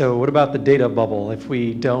 So what about the data bubble? If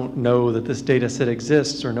we don't know that this data set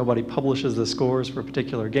exists or nobody publishes the scores for a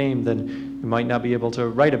particular game, then we might not be able to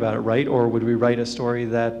write about it, right? Or would we write a story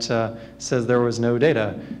that says there was no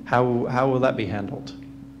data? How will that be handled?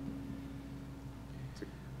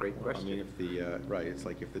 Great question. I mean, if the right, it's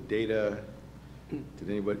like if the data,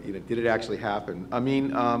 did it actually happen? I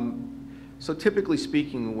mean, so typically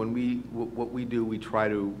speaking, when what we do, we try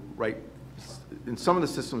to write in some of the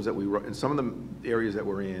systems that we run, in some of the areas that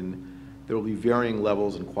we're in, there will be varying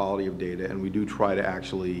levels and quality of data, and we do try to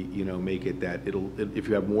actually, make it that if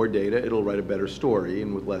you have more data, it'll write a better story,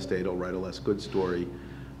 and with less data, it'll write a less good story.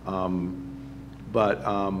 But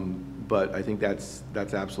I think that's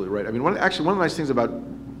absolutely right. I mean, one of the nice things about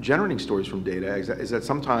generating stories from data is that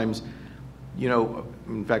sometimes,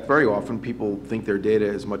 in fact, very often people think their data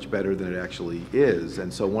is much better than it actually is.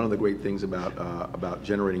 And so one of the great things about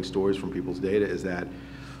generating stories from people's data is that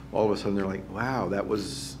all of a sudden they're like, wow, that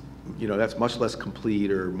was, that's much less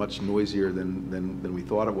complete or much noisier than we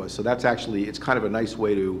thought it was. So that's actually, it's kind of a nice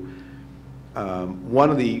way to, one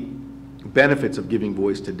of the benefits of giving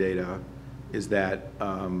voice to data is that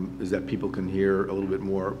people can hear a little bit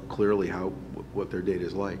more clearly what their data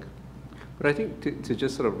is like. But I think to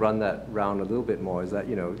just sort of run that round a little bit more is that,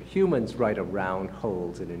 humans write around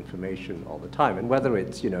holes in information all the time. And whether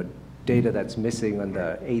it's, data that's missing on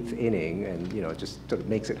the 8th inning and, it just sort of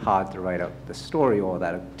makes it hard to write out the story, or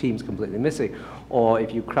that a team's completely missing, or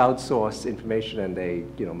if you crowdsource information and they,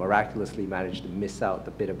 miraculously manage to miss out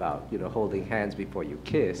the bit about, holding hands before you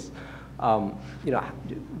kiss,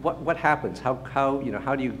 what happens?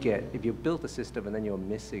 How do you get, if you built a system and then you're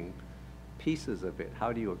missing pieces of it,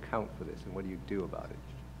 how do you account for this and what do you do about it?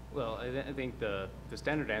 Well, I think the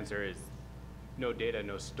standard answer is no data,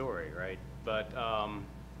 no story, right? But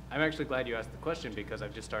I'm actually glad you asked the question, because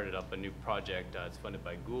I've just started up a new project. It's funded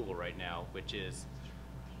by Google right now, which is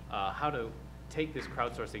how to take this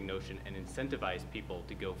crowdsourcing notion and incentivize people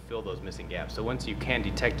to go fill those missing gaps. So once you can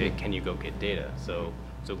detect it, can you go get data? So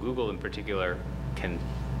Google in particular can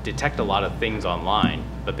detect a lot of things online,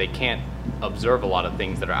 but they can't observe a lot of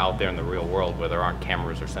things that are out there in the real world where there aren't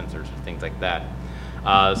cameras or sensors or things like that.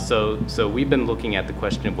 So we've been looking at the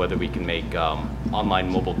question of whether we can make online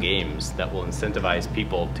mobile games that will incentivize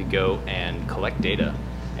people to go and collect data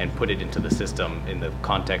and put it into the system in the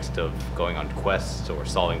context of going on quests or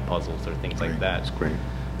solving puzzles or things like that. That's great.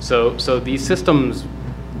 So these systems,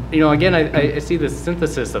 again, I see this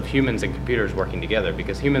synthesis of humans and computers working together,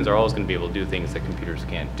 because humans are always going to be able to do things that computers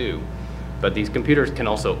can't do. But these computers can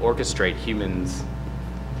also orchestrate humans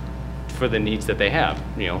for the needs that they have.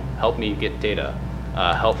 Help me get data.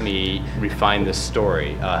 Help me refine this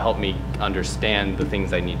story, help me understand the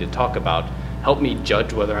things I need to talk about, help me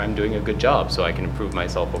judge whether I'm doing a good job so I can improve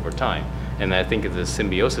myself over time. And I think as the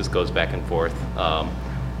symbiosis goes back and forth,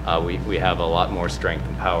 we have a lot more strength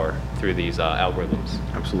and power through these algorithms.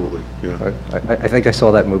 Absolutely, yeah. I think I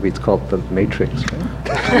saw that movie. It's called The Matrix, right?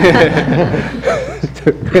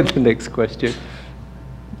 The next question.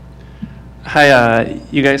 Hi,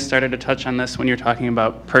 you guys started to touch on this when you're talking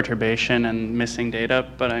about perturbation and missing data,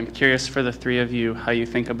 but I'm curious for the three of you how you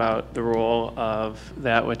think about the role of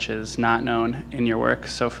that which is not known in your work.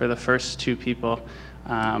 So for the first two people,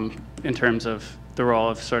 in terms of the role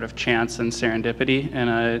of sort of chance and serendipity in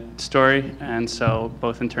a story, and so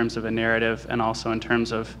both in terms of a narrative and also in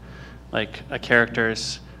terms of like a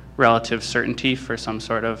character's relative certainty for some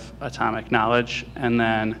sort of atomic knowledge, and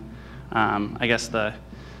then I guess the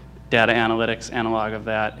data analytics analog of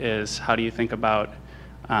that is how do you think about,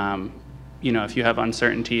 if you have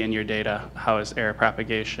uncertainty in your data, how is error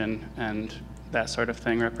propagation and that sort of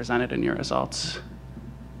thing represented in your results?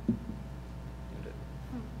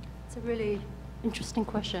 It's a really interesting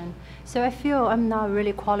question. So I feel I'm not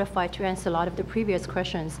really qualified to answer a lot of the previous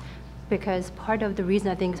questions, because part of the reason,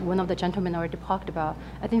 I think one of the gentlemen already talked about,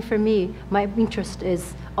 I think for me, my interest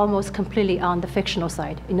is almost completely on the fictional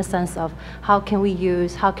side, in the sense of how can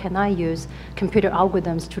I use computer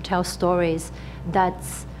algorithms to tell stories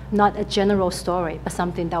that's not a general story, but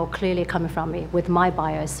something that will clearly come from me, with my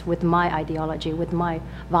bias, with my ideology, with my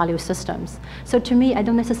value systems. So to me, I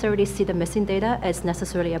don't necessarily see the missing data as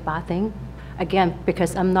necessarily a bad thing. Again,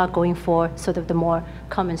 because I'm not going for sort of the more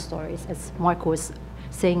common stories, as Mark was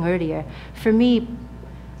saying earlier. For me,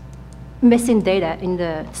 missing data in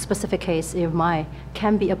the specific case of mine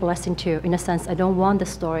can be a blessing too, in a sense. I don't want the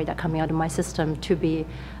story that coming out of my system to be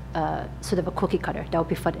sort of a cookie cutter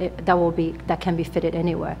that can be fitted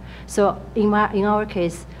anywhere. So in our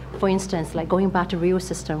case, for instance, like going back to real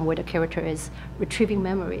system where the character is retrieving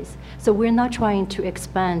memories. So we're not trying to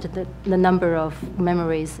expand the number of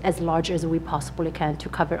memories as large as we possibly can to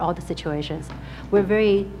cover all the situations. We're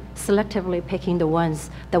very selectively picking the ones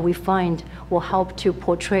that we find will help to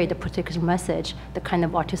portray the particular message, the kind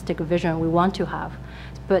of artistic vision we want to have.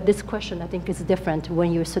 But this question, I think, is different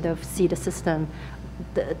when you sort of see the system,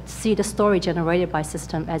 see the story generated by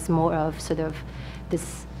system as more of sort of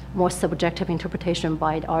this more subjective interpretation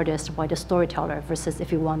by the artist, by the storyteller, versus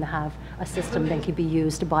if you want to have a system that can be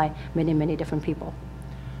used by many, many different people.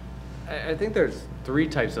 I think there's three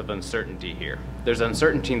types of uncertainty here. There's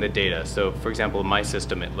uncertainty in the data. So for example, in my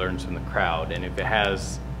system, it learns from the crowd, and if it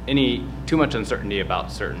has too much uncertainty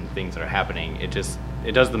about certain things that are happening, it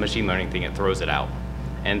does the machine learning thing, it throws it out.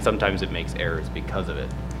 And sometimes it makes errors because of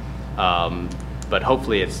it. But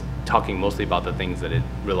hopefully it's talking mostly about the things that it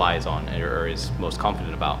relies on or is most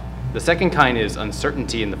confident about. The second kind is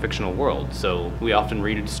uncertainty in the fictional world. So we often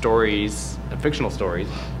read stories, fictional stories,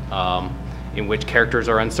 in which characters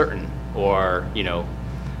are uncertain, or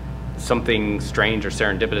something strange or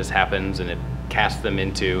serendipitous happens and it casts them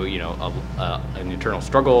into an internal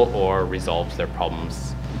struggle or resolves their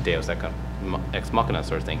problems, Deus ex machina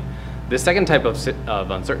sort of thing. This second type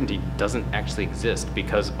of uncertainty doesn't actually exist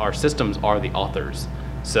because our systems are the authors.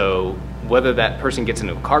 So whether that person gets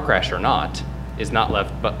into a car crash or not is not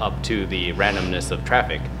left up to the randomness of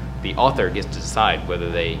traffic. The author gets to decide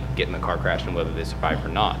whether they get in the car crash and whether they survive or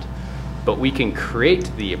not. But we can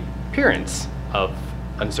create the appearance of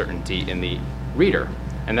uncertainty in the reader.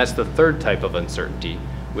 And that's the third type of uncertainty,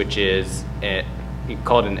 which is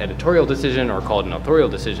called an editorial decision or called an authorial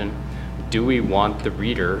decision. Do we want the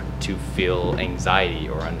reader to feel anxiety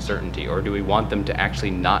or uncertainty, or do we want them to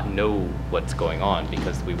actually not know what's going on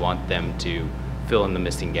because we want them to fill in the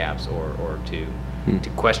missing gaps or to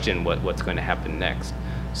question what's going to happen next?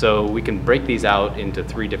 So we can break these out into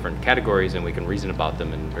 3 different categories, and we can reason about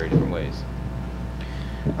them in very different ways.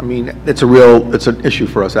 I mean, it's an issue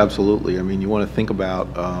for us, absolutely. I mean, you want to think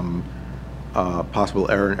about possible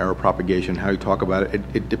error and error propagation, how you talk about it.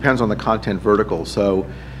 It depends on the content vertical. So,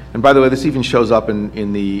 and by the way, this even shows up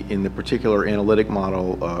in the particular analytic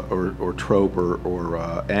model or trope or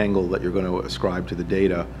angle that you're going to ascribe to the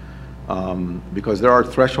data, because there are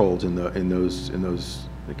thresholds in those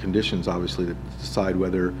conditions, obviously, to decide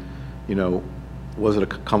whether, you know, was it a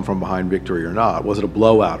come from behind victory or not? Was it a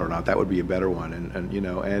blowout or not? That would be a better one. And you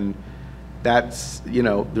know, and that's, you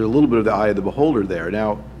know, there's a little bit of the eye of the beholder there.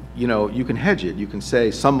 Now, you know, you can hedge it. You can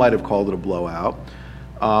say some might have called it a blowout.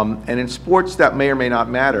 And in sports, that may or may not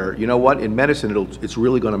matter. You know what? In medicine, it's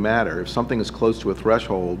really going to matter. If something is close to a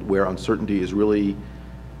threshold where uncertainty is really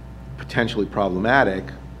potentially problematic,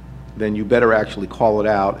 then you better actually call it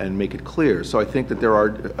out and make it clear. So I think that there are,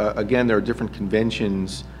 again, there are different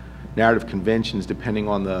conventions, narrative conventions, depending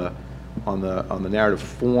on the narrative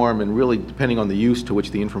form, and really depending on the use to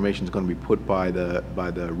which the information is going to be put by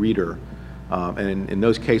the reader. And in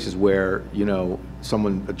those cases where, you know,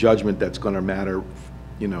 a judgment that's going to matter,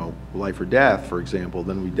 you know, life or death, for example,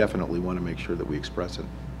 then we definitely want to make sure that we express it.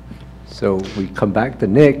 So we come back to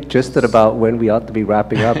Nick just at about when we ought to be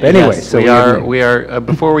wrapping up anyway. Yes, so we are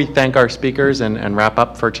before we thank our speakers and wrap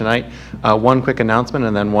up for tonight, one quick announcement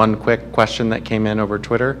and then one quick question that came in over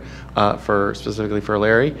Twitter specifically for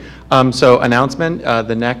Larry. So announcement,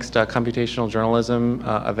 the next computational journalism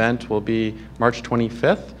event will be March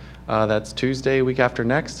 25th. That's Tuesday, week after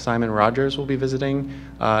next. Simon Rogers will be visiting.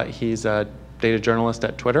 He's a data journalist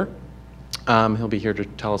at Twitter. He'll be here to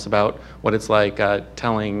tell us about what it's like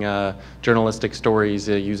telling journalistic stories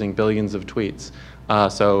using billions of tweets.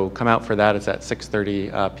 So come out for that. It's at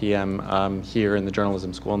 6:30 p.m. Here in the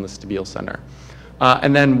Journalism School in the Stabile Center.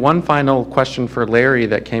 And then one final question for Larry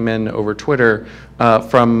that came in over Twitter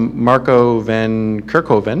from Marco van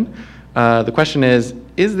Kerkhoven. The question is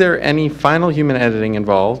there any final human editing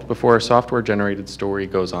involved before a software-generated story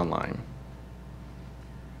goes online?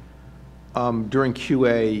 During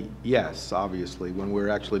QA, yes, obviously, when we're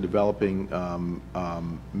actually developing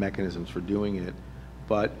mechanisms for doing it.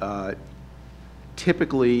 But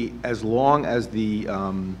typically, as long as the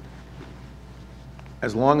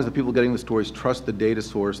people getting the stories trust the data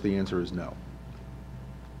source, the answer is no.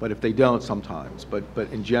 But if they don't, sometimes. But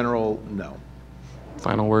in general, no.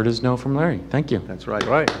 Final word is no from Larry. Thank you. That's right.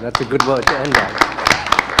 Right. That's a good word to end on.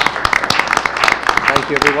 Thank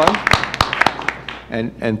you, everyone.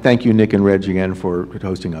 And thank you, Nick and Reg, again, for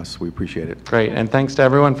hosting us. We appreciate it. Great. And thanks to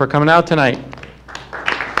everyone for coming out tonight.